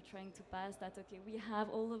message that we're trying to pass, that okay, we have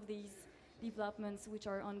all of these developments which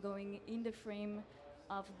are ongoing in the frame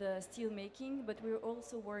of the steelmaking, but we're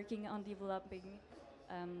also working on developing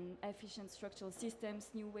efficient structural systems,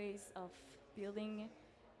 new ways of building,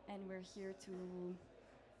 and we're here to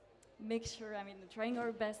make sure, I mean, trying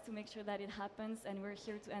our best to make sure that it happens, and we're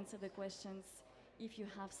here to answer the questions if you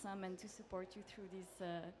have some and to support you through these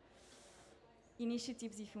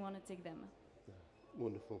initiatives if you want to take them. Yeah.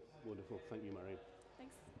 Wonderful, wonderful. Thank you, Marion.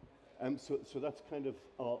 Thanks. So that's kind of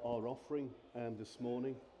our offering this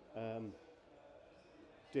morning.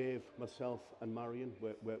 Dave, myself, and Marion,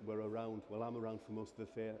 we're around. Well, I'm around for most of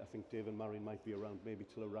the fair. I think Dave and Marion might be around maybe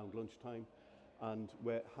till around lunchtime. And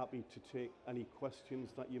we're happy to take any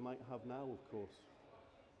questions that you might have now, of course.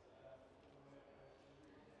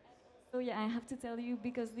 So yeah, I have to tell you,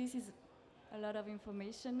 because this is a lot of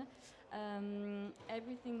information,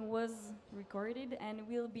 everything was recorded and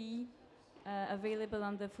will be available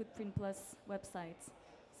on the Footprint Plus website.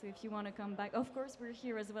 So if you want to come back, of course we're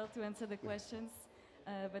here as well to answer the questions,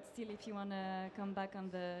 but still if you want to come back on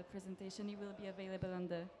the presentation, it will be available on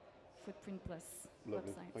the Footprint Plus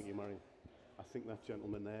Lovely. website. Thank you, Marion. I think that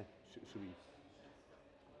gentleman there, should we?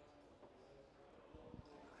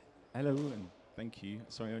 Hello, and thank you.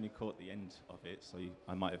 Sorry, I only caught the end of it, so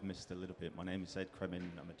I might have missed a little bit. My name is Ed Kremen.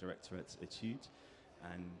 I'm a director at Etude,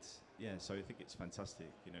 and yeah, so I think it's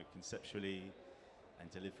fantastic, you know, conceptually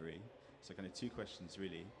and delivery. So kind of two questions,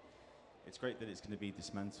 really. It's great that it's going to be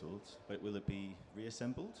dismantled, but will it be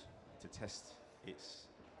reassembled to test its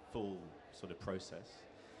full sort of process?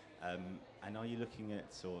 And are you looking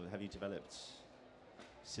at, or have you developed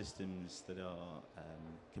systems that are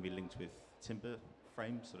can be linked with timber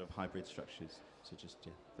frames, sort of hybrid structures? So just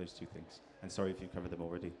those two things. And sorry if you covered them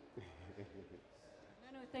already.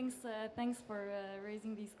 No, thanks for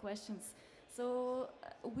raising these questions. So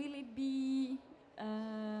will it be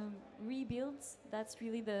rebuilt? That's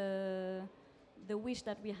really the wish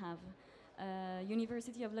that we have.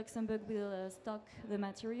 University of Luxembourg will stock the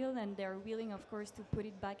material, and they're willing, of course, to put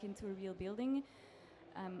it back into a real building.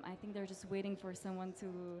 I think they're just waiting for someone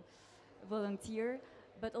to volunteer,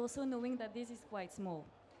 but also knowing that this is quite small.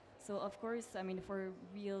 So, of course, I mean, for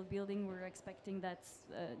real building, we're expecting that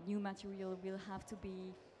new material will have to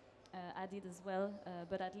be added as well,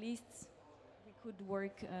 but at least we could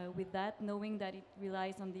work with that, knowing that it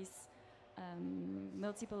relies on this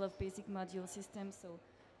multiple of basic module systems, so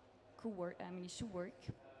could work. I mean, it should work.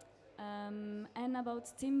 And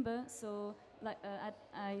about timber, so like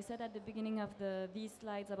I said at the beginning of these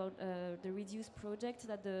slides about the Reduce project,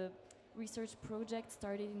 that the research project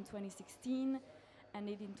started in 2016,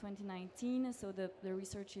 ended in 2019, so the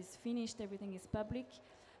research is finished, everything is public.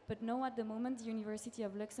 But now at the moment, the University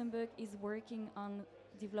of Luxembourg is working on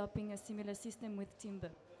developing a similar system with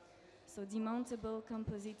timber. So demountable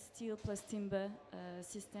composite steel plus timber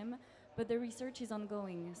system, but the research is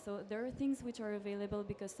ongoing. So there are things which are available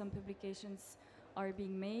because some publications are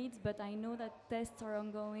being made, but I know that tests are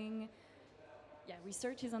ongoing. Yeah,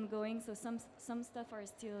 research is ongoing, so some stuff are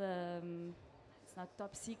still, it's not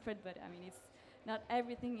top secret, but I mean, it's not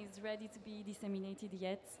everything is ready to be disseminated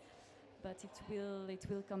yet, but it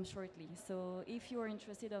will come shortly. So if you are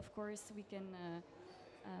interested, of course, we can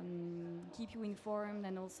keep you informed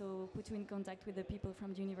and also put you in contact with the people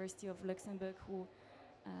from the University of Luxembourg who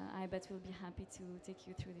I bet will be happy to take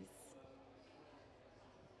you through this.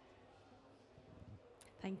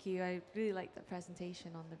 Thank you. I really liked that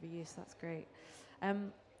presentation on the reuse. That's great.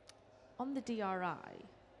 On the DRI, you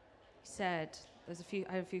said I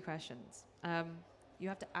have a few questions. You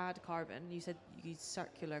have to add carbon. You said you use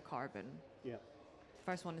circular carbon. Yeah.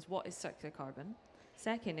 First one is, what is circular carbon?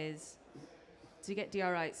 Second is, to get DRI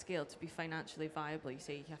at scale to be financially viable, you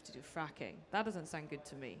say you have to do fracking. That doesn't sound good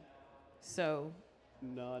to me. So.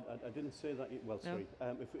 No, I didn't say that. Well, no? sorry.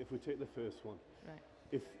 If we take the first one. Right.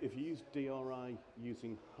 If you use DRI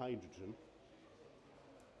using hydrogen,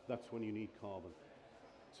 that's when you need carbon.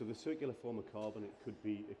 So the circular form of carbon, it could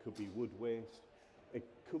be wood waste, it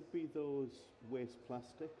could be those waste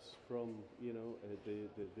plastics from the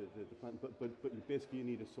plant. But basically you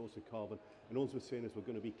need a source of carbon. And all we're saying is we're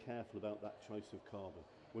going to be careful about that choice of carbon.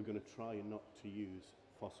 We're going to try not to use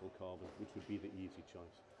fossil carbon, which would be the easy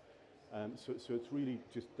choice. So it's really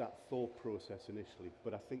just that thought process initially,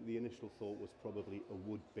 but I think the initial thought was probably a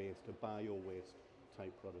wood-based, a bio-waste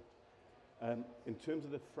type product. In terms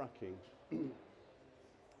of the fracking,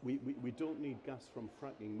 we don't need gas from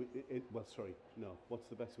fracking. What's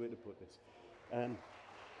the best way to put this?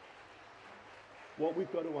 What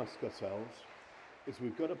we've got to ask ourselves is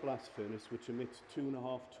we've got a blast furnace which emits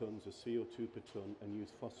 2.5 tons of CO2 per ton and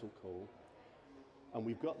use fossil coal. And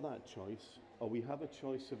we've got that choice, or we have a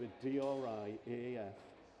choice of a DRI AAF,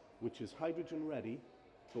 which is hydrogen ready,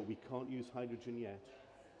 but we can't use hydrogen yet.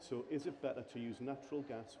 So is it better to use natural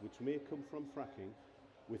gas, which may come from fracking,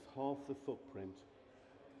 with half the footprint,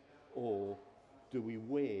 or do we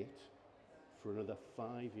wait for another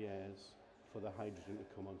 5 years for the hydrogen to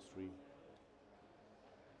come on stream?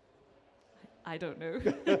 I don't know.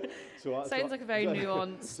 Sounds like a very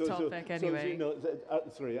nuanced topic anyway.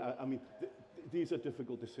 These are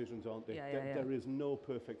difficult decisions, aren't they? There is no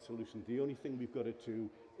perfect solution. The only thing we've got to do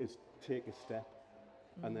is take a step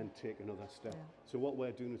and then take another step. Yeah. So what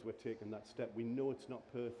we're doing is we're taking that step. We know it's not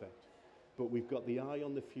perfect, but we've got the eye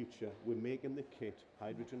on the future. We're making the kit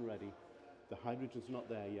hydrogen ready. The hydrogen's not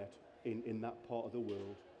there yet in that part of the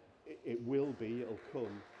world. It will be, it'll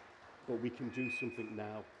come, but we can do something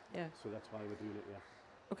now. Yeah. So that's why we're doing it, yeah.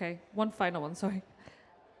 Okay, one final one, sorry.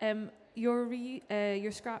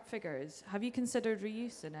 Your scrap figures, have you considered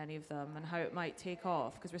reuse in any of them and how it might take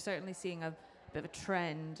off? Because we're certainly seeing a bit of a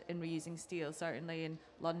trend in reusing steel, certainly in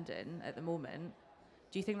London at the moment.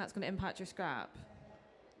 Do you think that's going to impact your scrap?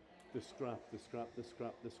 The scrap.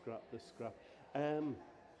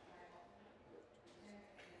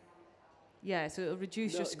 Yeah, so it'll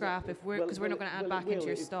reduce your scrap because we're not going to add back into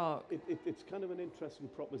your stock. It's kind of an interesting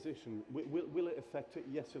proposition. Will it affect it?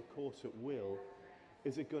 Yes, of course it will.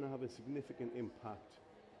 Is it going to have a significant impact?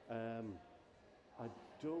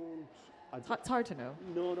 It's hard to know.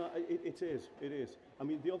 No, it is. I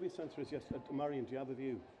mean, the obvious answer is yes. Marion, do you have a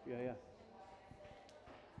view? Yeah.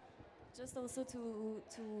 Just also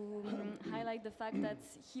to highlight the fact that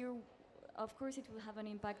here, of course, it will have an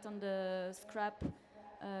impact on the scrap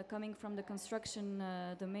coming from the construction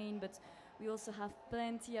domain, but we also have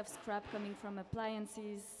plenty of scrap coming from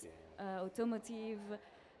appliances, automotive,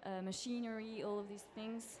 machinery, all of these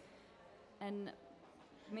things. And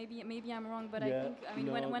maybe I'm wrong, but I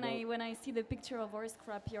think when I see the picture of our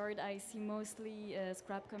scrap yard, I see mostly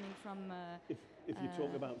scrap coming from. If you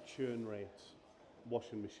talk about churn rates,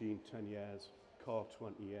 washing machine 10 years, car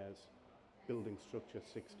 20 years, building structure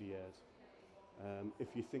 60 years.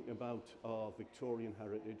 If you think about our Victorian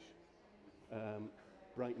heritage,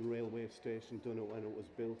 Brighton Railway Station, don't know when it was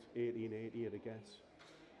built, 1880 at a guess,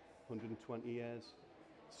 120 years.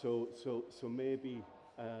 So maybe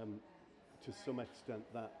to some extent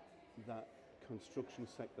that construction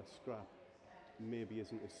sector scrap maybe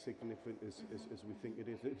isn't as significant as we think it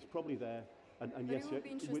is. It's probably there, and But yes, it would be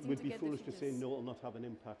interesting we'd to be get the foolish to say figures. no, it'll not have an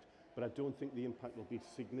impact, but I don't think the impact will be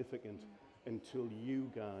significant until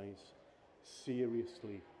you guys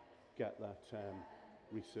seriously get that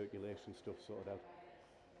recirculation stuff sorted out.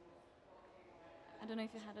 I don't know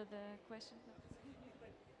if you had other questions.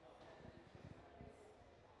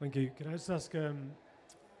 Thank you. Can I just ask, it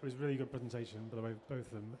was a really good presentation, by the way,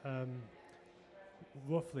 both of them.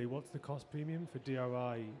 Roughly, what's the cost premium for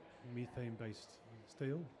DRI methane-based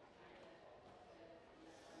steel?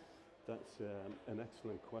 That's an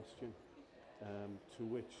excellent question, to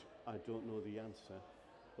which I don't know the answer,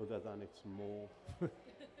 other than it's more.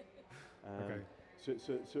 Okay.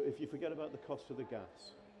 So if you forget about the cost of the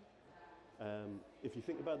gas, if you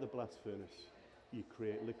think about the blast furnace, you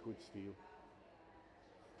create liquid steel.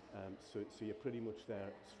 So you're pretty much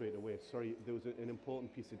there straight away. Sorry, there was an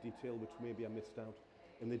important piece of detail which maybe I missed out.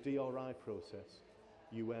 In the DRI process,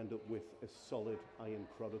 you end up with a solid iron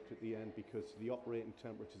product at the end because the operating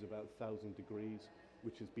temperature is about 1,000 degrees,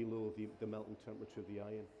 which is below the melting temperature of the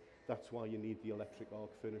iron. That's why you need the electric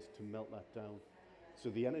arc furnace to melt that down. So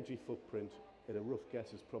the energy footprint, at a rough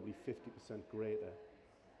guess, is probably 50% greater.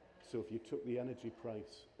 So if you took the energy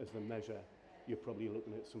price as the measure, you're probably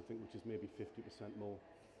looking at something which is maybe 50% more.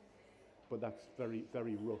 But that's very,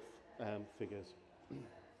 very rough figures.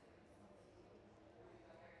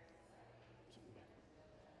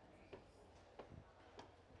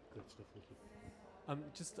 Good stuff, thank you.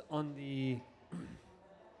 Just on the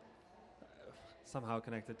somehow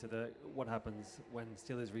connected to the what happens when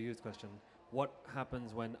steel is reused question, what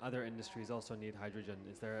happens when other industries also need hydrogen?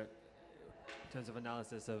 Is there, in terms of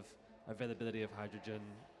analysis of availability of hydrogen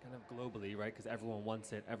kind of globally, right? Because everyone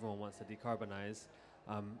wants it, everyone wants to decarbonize.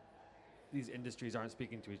 These industries aren't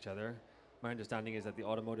speaking to each other. My understanding is that the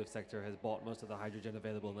automotive sector has bought most of the hydrogen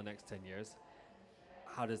available in the next 10 years.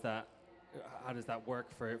 How does that work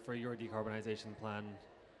for your decarbonization plan?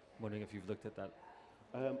 I'm wondering if you've looked at that.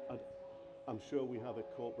 I'm sure we have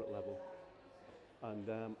at corporate level, and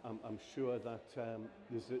I'm sure that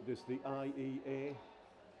there's the IEA,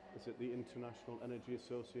 is it the International Energy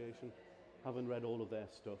Association? Haven't read all of their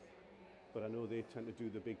stuff, but I know they tend to do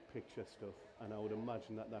the big picture stuff, and I would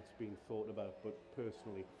imagine that that's being thought about, but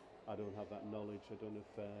personally I don't have that knowledge. I don't know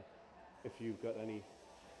if you've got any.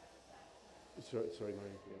 Sorry,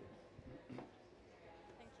 Marion.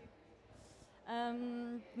 Thank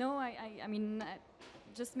you. No, I mean,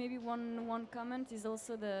 just maybe one comment is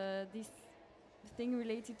also this thing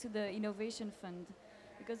related to the innovation fund,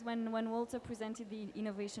 because when Walter presented the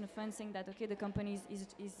innovation fund, saying that okay, the company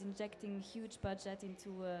is injecting huge budget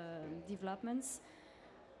into developments,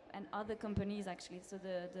 and other companies actually, so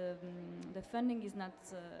the funding is not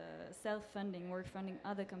self-funding, we're funding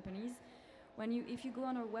other companies. If you go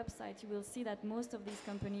on our website, you will see that most of these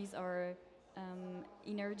companies are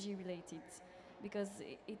energy related, because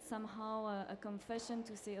it's somehow a confession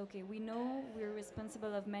to say, okay, we know we're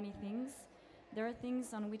responsible of many things. There are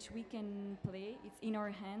things on which we can play. It's in our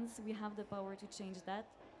hands. We have the power to change that.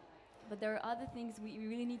 But there are other things we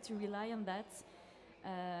really need to rely on that.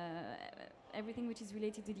 Everything which is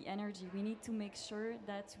related to the energy, we need to make sure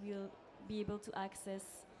that we'll be able to access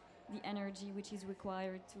the energy which is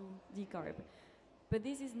required to decarb. But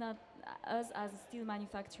this is not us as a steel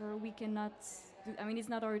manufacturer. We cannot do, I mean, it's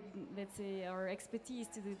not our, let's say, our expertise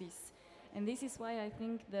to do this. And this is why I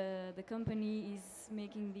think the company is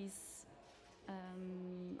making this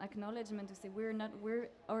acknowledgement to say we're not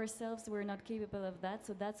capable of that.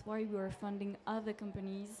 So that's why we are funding other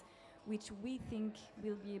companies which we think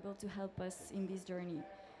will be able to help us in this journey.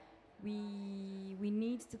 We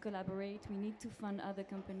need to collaborate, we need to fund other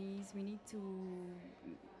companies, we need to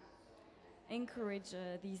encourage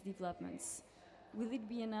these developments. Will it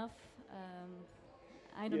be enough?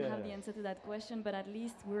 I don't have the answer to that question, but at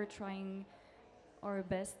least we're trying our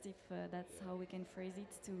best, if that's how we can phrase it,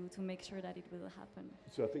 to make sure that it will happen.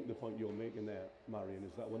 So I think the point you're making there, Marion,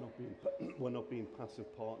 is that we're not being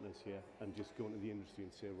passive partners here and just going to the industry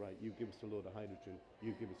and say, right, you give us a load of hydrogen,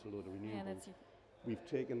 you give us a load of renewables. Yeah, that's it. We've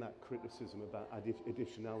taken that criticism about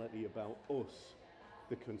additionality about us,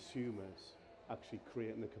 the consumers, actually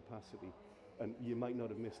creating the capacity. And you might not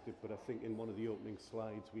have missed it, but I think in one of the opening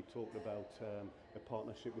slides we talked about a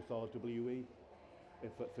partnership with RWE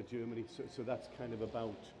for Germany. So that's kind of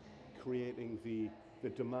about creating the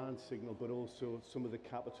demand signal, but also some of the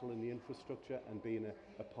capital and the infrastructure, and being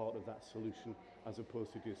a part of that solution, as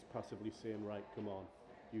opposed to just passively saying, right, come on,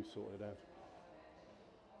 you sort it out.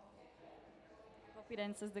 I hope it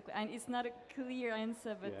answers the question. It's not a clear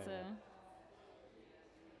answer, but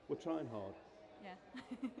we're trying hard. Yeah.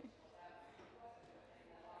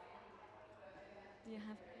 Do you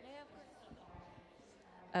have?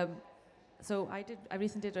 Yeah, of course. So I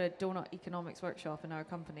recently did a donut economics workshop in our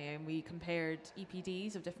company, and we compared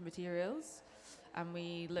EPDs of different materials, and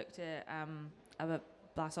we looked at a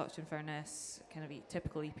blast oxygen furnace, kind of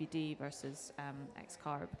typical EPD versus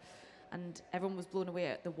X-carb, and everyone was blown away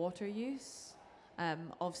at the water use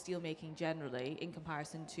of steelmaking generally in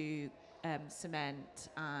comparison to cement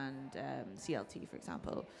and CLT, for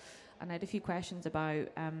example. And I had a few questions about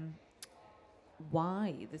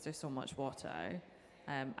why is there so much water.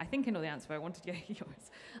 I think I know the answer, but I wanted to get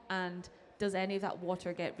yours. And does any of that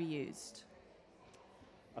water get reused?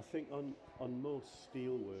 I think on most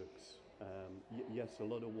steelworks, yes, a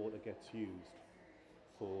lot of water gets used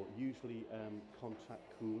for usually contact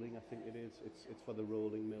cooling. I think it is. It's for the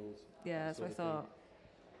rolling mills. Yeah, that's what I thought.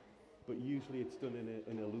 But usually it's done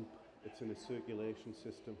in a loop. It's in a circulation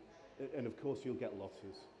system, and of course you'll get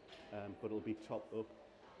losses, but it'll be topped up.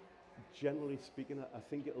 Generally speaking, I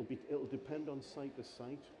think it'll depend on site to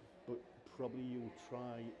site, but probably you'll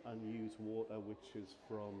try and use water which is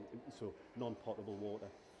from non-potable water.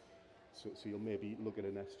 So you'll maybe look at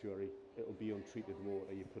an estuary. It'll be untreated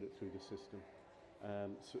water. You put it through the system.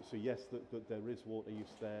 So yes, that there is water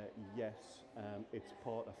use there. Yes, it's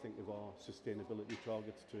part, I think, of our sustainability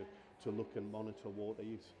targets to look and monitor water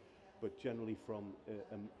use. But generally, from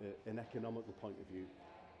an economical point of view,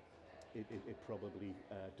 it probably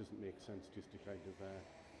doesn't make sense just to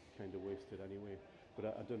kind of waste it anyway.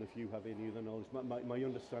 But I don't know if you have any other knowledge. My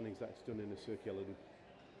understanding is that it's done in a circular loop.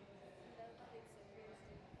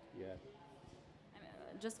 Yeah.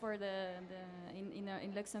 Just for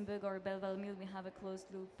in Luxembourg or Belval mill, we have a closed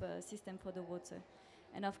loop system for the water,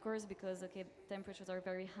 and of course, because temperatures are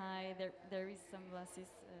very high, there is some losses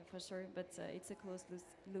for sure, but it's a closed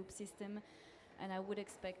loop system, and I would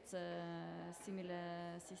expect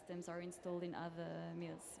similar systems are installed in other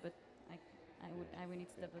mills, but I will need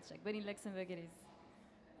to double check. But in Luxembourg, it is.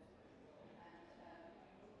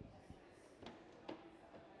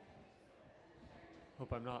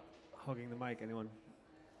 Hope I'm not hogging the mic, anyone?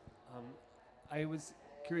 I was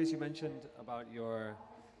curious, you mentioned about your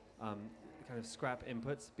kind of scrap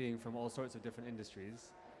inputs being from all sorts of different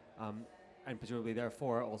industries, and presumably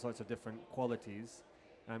therefore all sorts of different qualities.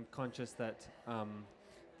 I'm conscious that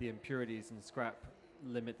the impurities in scrap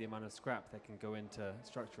limit the amount of scrap that can go into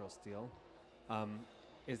structural steel.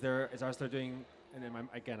 Is Arcelor doing, and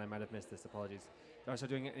again I might have missed this, apologies, is Arcelor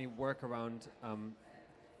doing any work around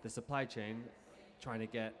the supply chain trying to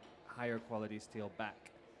get higher quality steel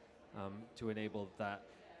back to enable that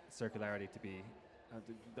circularity to be,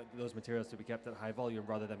 those materials to be kept at high volume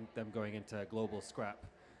rather than them going into global scrap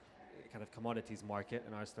kind of commodities market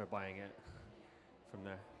and Arcelor buying it from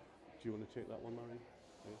there? Do you want to take that one, Marion?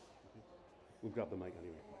 Yeah? Okay. We'll grab the mic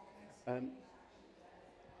anyway.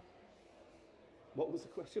 What was the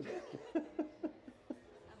question?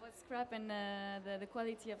 About scrap and the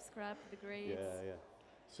quality of scrap, the grades. Yeah.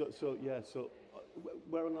 So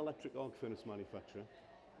we're an electric arc furnace manufacturer,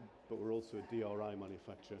 but we're also a DRI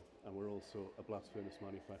manufacturer, and we're also a blast furnace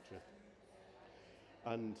manufacturer.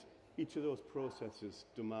 And each of those processes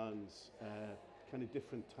demands kind of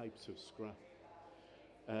different types of scrap.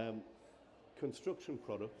 Construction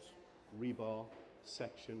products, rebar,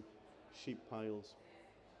 section, sheet piles,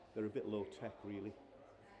 they're a bit low tech really.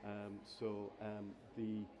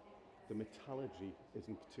 The metallurgy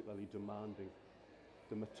isn't particularly demanding.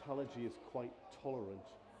 The metallurgy is quite tolerant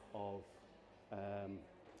of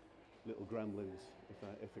little gremlins, if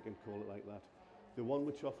I can call it like that. The one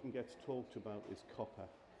which often gets talked about is copper.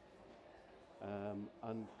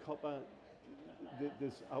 And copper,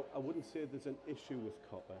 I wouldn't say there's an issue with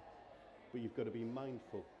copper, but you've got to be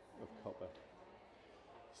mindful of copper.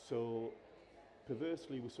 So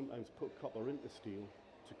perversely, we sometimes put copper into steel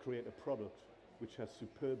to create a product which has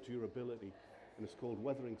superb durability, and it's called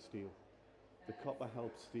weathering steel. The copper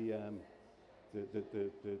helps the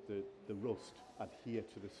rust adhere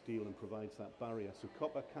to the steel and provides that barrier. So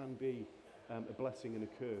copper can be a blessing and a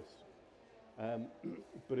curse.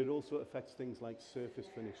 But it also affects things like surface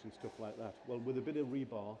finish and stuff like that. Well, with a bit of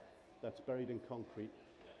rebar that's buried in concrete,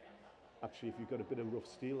 actually if you've got a bit of rough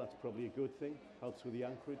steel, that's probably a good thing. Helps with the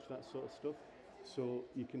anchorage, that sort of stuff. So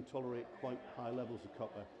you can tolerate quite high levels of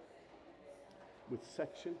copper. With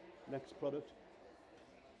section, next product,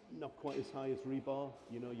 not quite as high as rebar.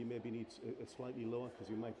 You know, you maybe need a slightly lower because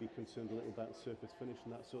you might be concerned a little about surface finish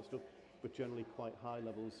and that sort of stuff. But generally quite high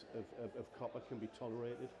levels of copper can be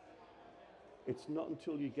tolerated. It's not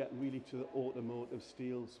until you get really to the automotive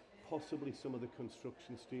steels, possibly some of the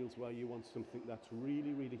construction steels, where you want something that's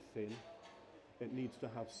really, really thin. It needs to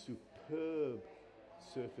have superb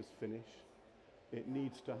surface finish. It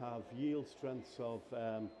needs to have yield strengths of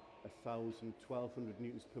 1,000, 1,200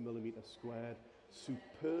 newtons per millimetre squared,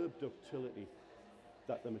 superb ductility,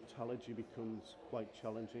 that the metallurgy becomes quite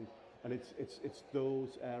challenging. And it's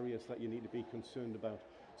those areas that you need to be concerned about.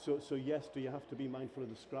 So yes, do you have to be mindful of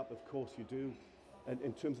the scrap? Of course you do. And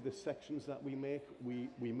in terms of the sections that we make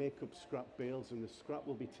up scrap bales, and the scrap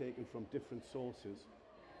will be taken from different sources.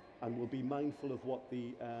 And we'll be mindful of what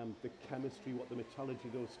the chemistry, what the metallurgy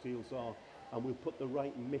of those steels are, and we'll put the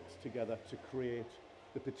right mix together to create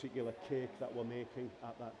the particular cake that we're making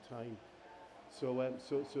at that time. So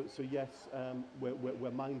yes,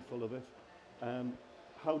 we're mindful of it.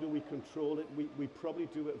 How do we control it? We probably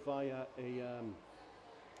do it via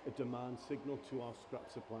a demand signal to our scrap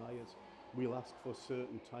suppliers. We'll ask for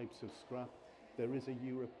certain types of scrap. There is a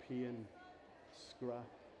European scrap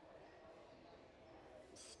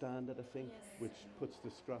standard, I think, Yes. which puts the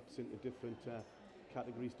scraps into different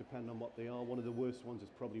categories depending on what they are. One of the worst ones is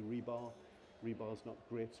probably rebar. Rebar's not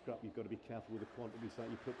great scrap. You've got to be careful with the quantities that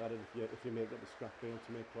you put that in if you make up a scrap bale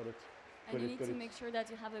to make products. And you need to make sure that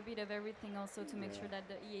you have a bit of everything also to make sure that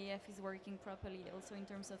the EAF is working properly, also in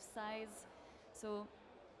terms of size. So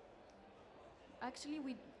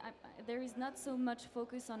actually there is not so much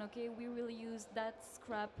focus on, okay, we will use that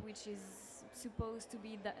scrap which is supposed to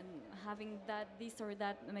be having this or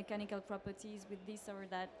that mechanical properties with this or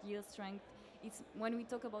that yield strength. It's when we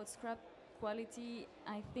talk about scrap quality,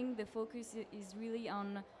 I think the focus is really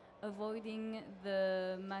on avoiding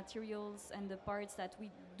the materials and the parts that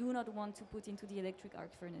we do not want to put into the electric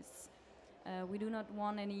arc furnace. We do not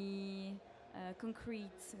want any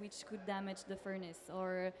concrete which could damage the furnace,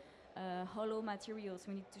 or hollow materials.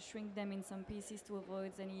 We need to shrink them in some pieces to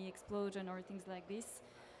avoid any explosion or things like this.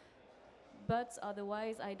 But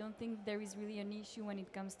otherwise, I don't think there is really an issue when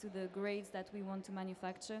it comes to the grades that we want to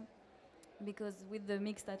manufacture, because with the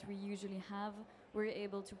mix that we usually have, we're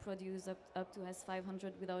able to produce up to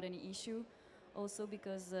S500 without any issue. Also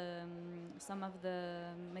because some of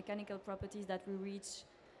the mechanical properties that we reach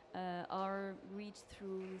are reached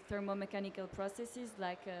through thermomechanical processes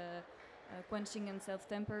like quenching and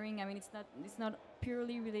self-tempering. I mean, it's not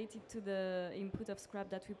purely related to the input of scrap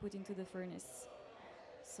that we put into the furnace.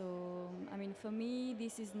 So, I mean, for me,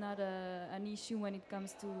 this is not an issue when it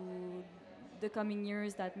comes to the coming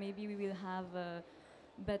years, that maybe we will have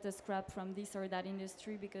better scrap from this or that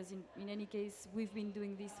industry, because in any case, we've been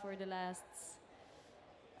doing this for the last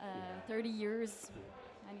 30 years,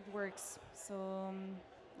 and it works. So,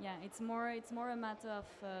 yeah, it's more a matter of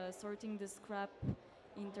sorting the scrap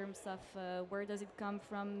in terms of where does it come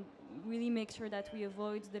from, really make sure that we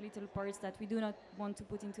avoid the little parts that we do not want to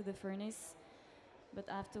put into the furnace. But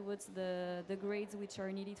afterwards, the grades which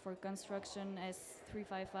are needed for construction,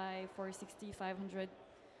 S355, 460, 500,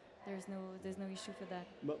 there's no issue for that.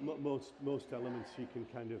 Most elements you can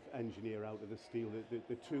kind of engineer out of the steel.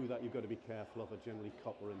 The two that you've got to be careful of are generally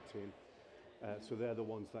copper and tin. So they're the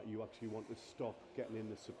ones that you actually want to stop getting in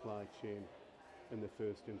the supply chain in the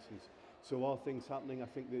first instance. So are things happening? I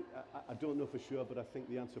think that I don't know for sure, but I think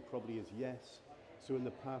the answer probably is yes. So in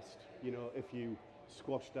the past, if you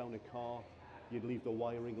squashed down a car, you'd leave the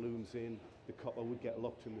wiring looms in, the copper would get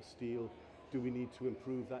locked in the steel. Do we need to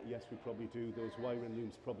improve that? Yes, we probably do. Those wiring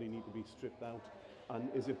looms probably need to be stripped out. And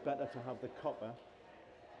is it better to have the copper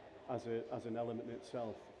as an element in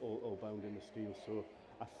itself, or bound in the steel? So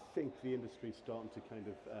I think the industry's starting to kind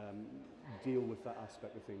of deal with that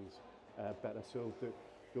aspect of things better. So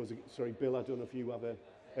sorry, Bill, I don't know if you have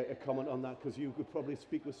a comment on that, because you could probably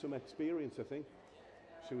speak with some experience, I think.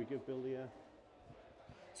 Should we give Bill the...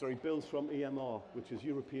 Sorry, Bill's from EMR, which is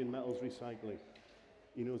European Metals Recycling.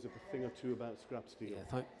 He knows a thing or two about scrap steel.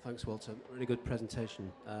 Yeah, thanks, Walter. Really good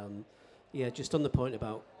presentation. Just on the point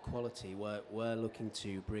about quality, we're looking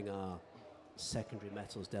to bring our secondary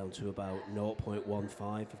metals down to about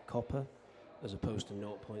 0.15 of copper, as opposed to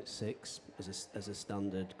 0.6 as a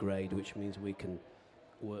standard grade, which means we can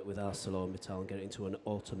work with ArcelorMittal and get it into an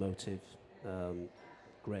automotive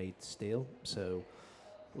grade steel. So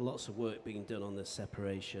lots of work being done on the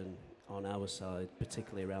separation on our side,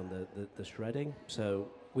 particularly around the shredding. So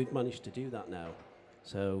we've managed to do that now.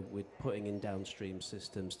 So we're putting in downstream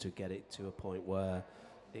systems to get it to a point where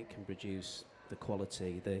it can produce the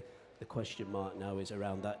quality. The question mark now is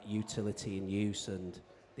around that utility and use and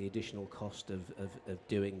the additional cost of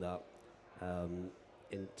doing that,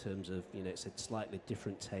 in terms of, it's a slightly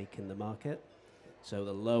different take in the market. So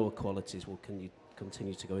the lower qualities will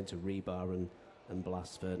continue to go into rebar and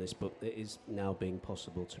blast furnace, but it is now being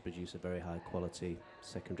possible to produce a very high quality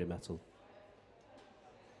secondary metal.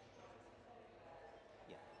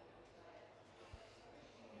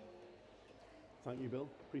 Thank you, Bill.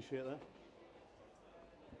 Appreciate that.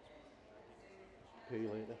 recipe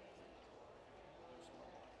later.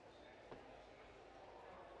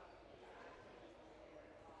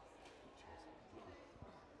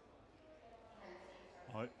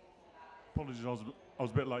 Apologies, I was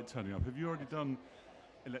a bit late turning up. Have you already done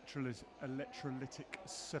electrolytic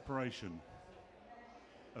separation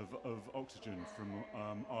of oxygen from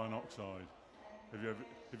iron oxide?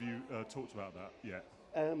 Have you talked about that yet?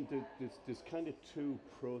 There's kind of two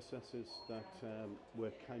processes that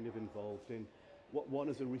we're kind of involved in. One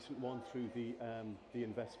is a recent one through the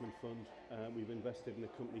investment fund. We've invested in a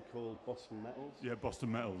company called Boston Metals. Yeah,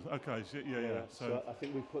 Boston Metals. Okay, yeah. So I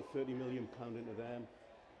think we put £30 million into them.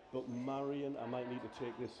 But Marion, I might need to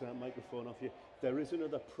take this microphone off you. There is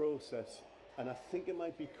another process, and I think it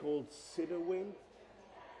might be called Sidawin.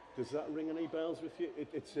 Does that ring any bells with you?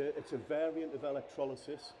 It's a variant of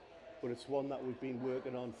electrolysis, but it's one that we've been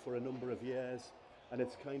working on for a number of years, and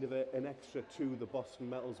it's kind of an extra to the Boston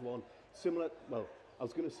Metals one. Similar, well, I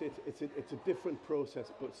was going to say it's a different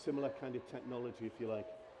process, but similar kind of technology, if you like.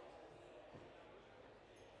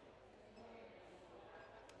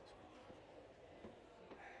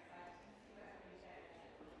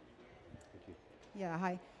 Yeah,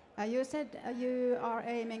 hi. You said you are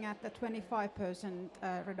aiming at the 25%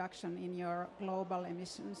 reduction in your global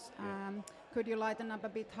emissions. Could you lighten up a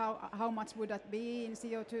bit how much would that be in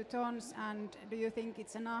CO2 tons, and do you think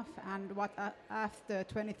it's enough, and what after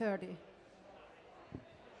 2030?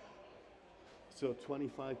 So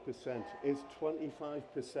 25%. Is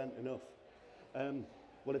 25% enough?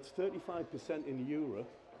 Well, it's 35% in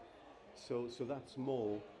Europe, so that's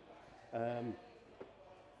more.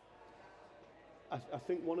 I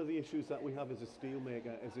think one of the issues that we have as a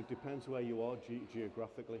steelmaker is it depends where you are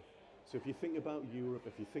geographically. So if you think about Europe,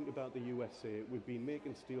 if you think about the USA, we've been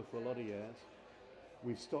making steel for a lot of years.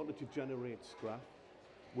 We've started to generate scrap.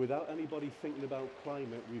 Without anybody thinking about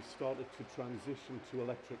climate, we've started to transition to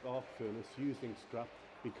electric arc furnace using scrap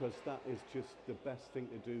because that is just the best thing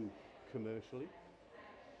to do commercially.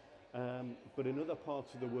 But in other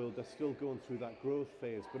parts of the world, they're still going through that growth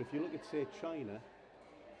phase. But if you look at, say,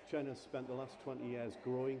 China's spent the last 20 years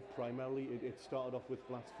growing. Primarily, it started off with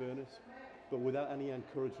blast furnace, but without any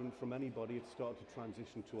encouragement from anybody, it started to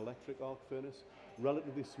transition to electric arc furnace.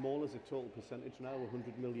 Relatively small as a total percentage now,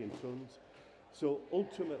 100 million tons. So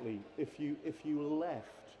ultimately, if you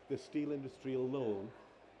left the steel industry alone,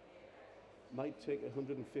 might take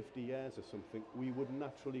 150 years or something, we would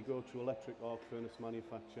naturally go to electric arc furnace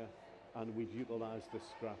manufacture, and we'd utilise the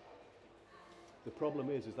scrap. The problem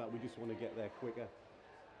is that we just want to get there quicker.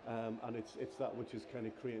 And it's that which is kind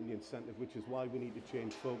of creating the incentive, which is why we need to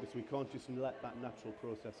change focus. We can't just let that natural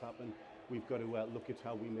process happen. We've got to look at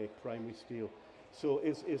how we make primary steel. So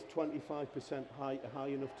is 25% high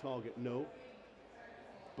enough target? No.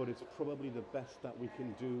 But it's probably the best that we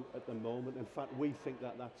can do at the moment. In fact, we think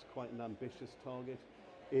that that's quite an ambitious target.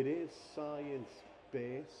 It is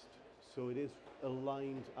science-based, so it is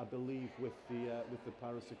aligned, I believe, with the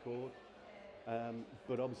Paris Accord.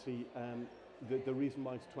 But obviously, the reason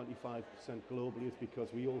why it's 25% globally is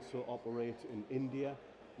because we also operate in India,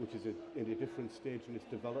 which is in a different stage in its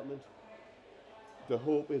development. The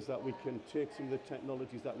hope is that we can take some of the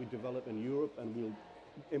technologies that we develop in Europe and we'll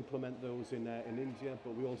implement those in India,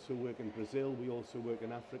 but we also work in Brazil, we also work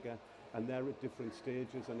in Africa, and they're at different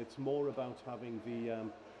stages, and it's more about having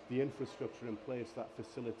the infrastructure in place that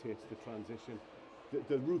facilitates the transition.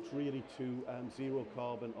 The route really to zero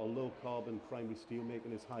carbon or low carbon primary steel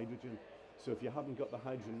making is hydrogen. So if you haven't got the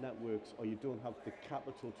hydrogen networks or you don't have the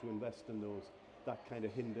capital to invest in those, that kind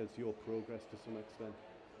of hinders your progress to some extent.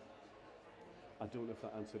 I don't know if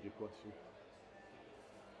that answered your question.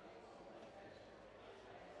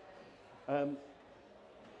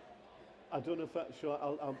 I don't know if that, sure,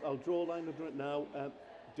 I'll draw a line under it now.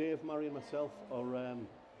 Dave, Marion, myself are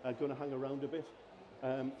going to hang around a bit.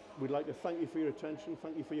 We'd like to thank you for your attention,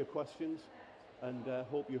 thank you for your questions, and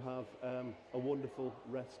hope you have a wonderful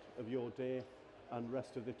rest of your day and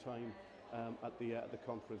rest of the time at the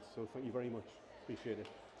conference. So thank you very much. Appreciate it.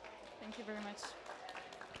 Thank you very much.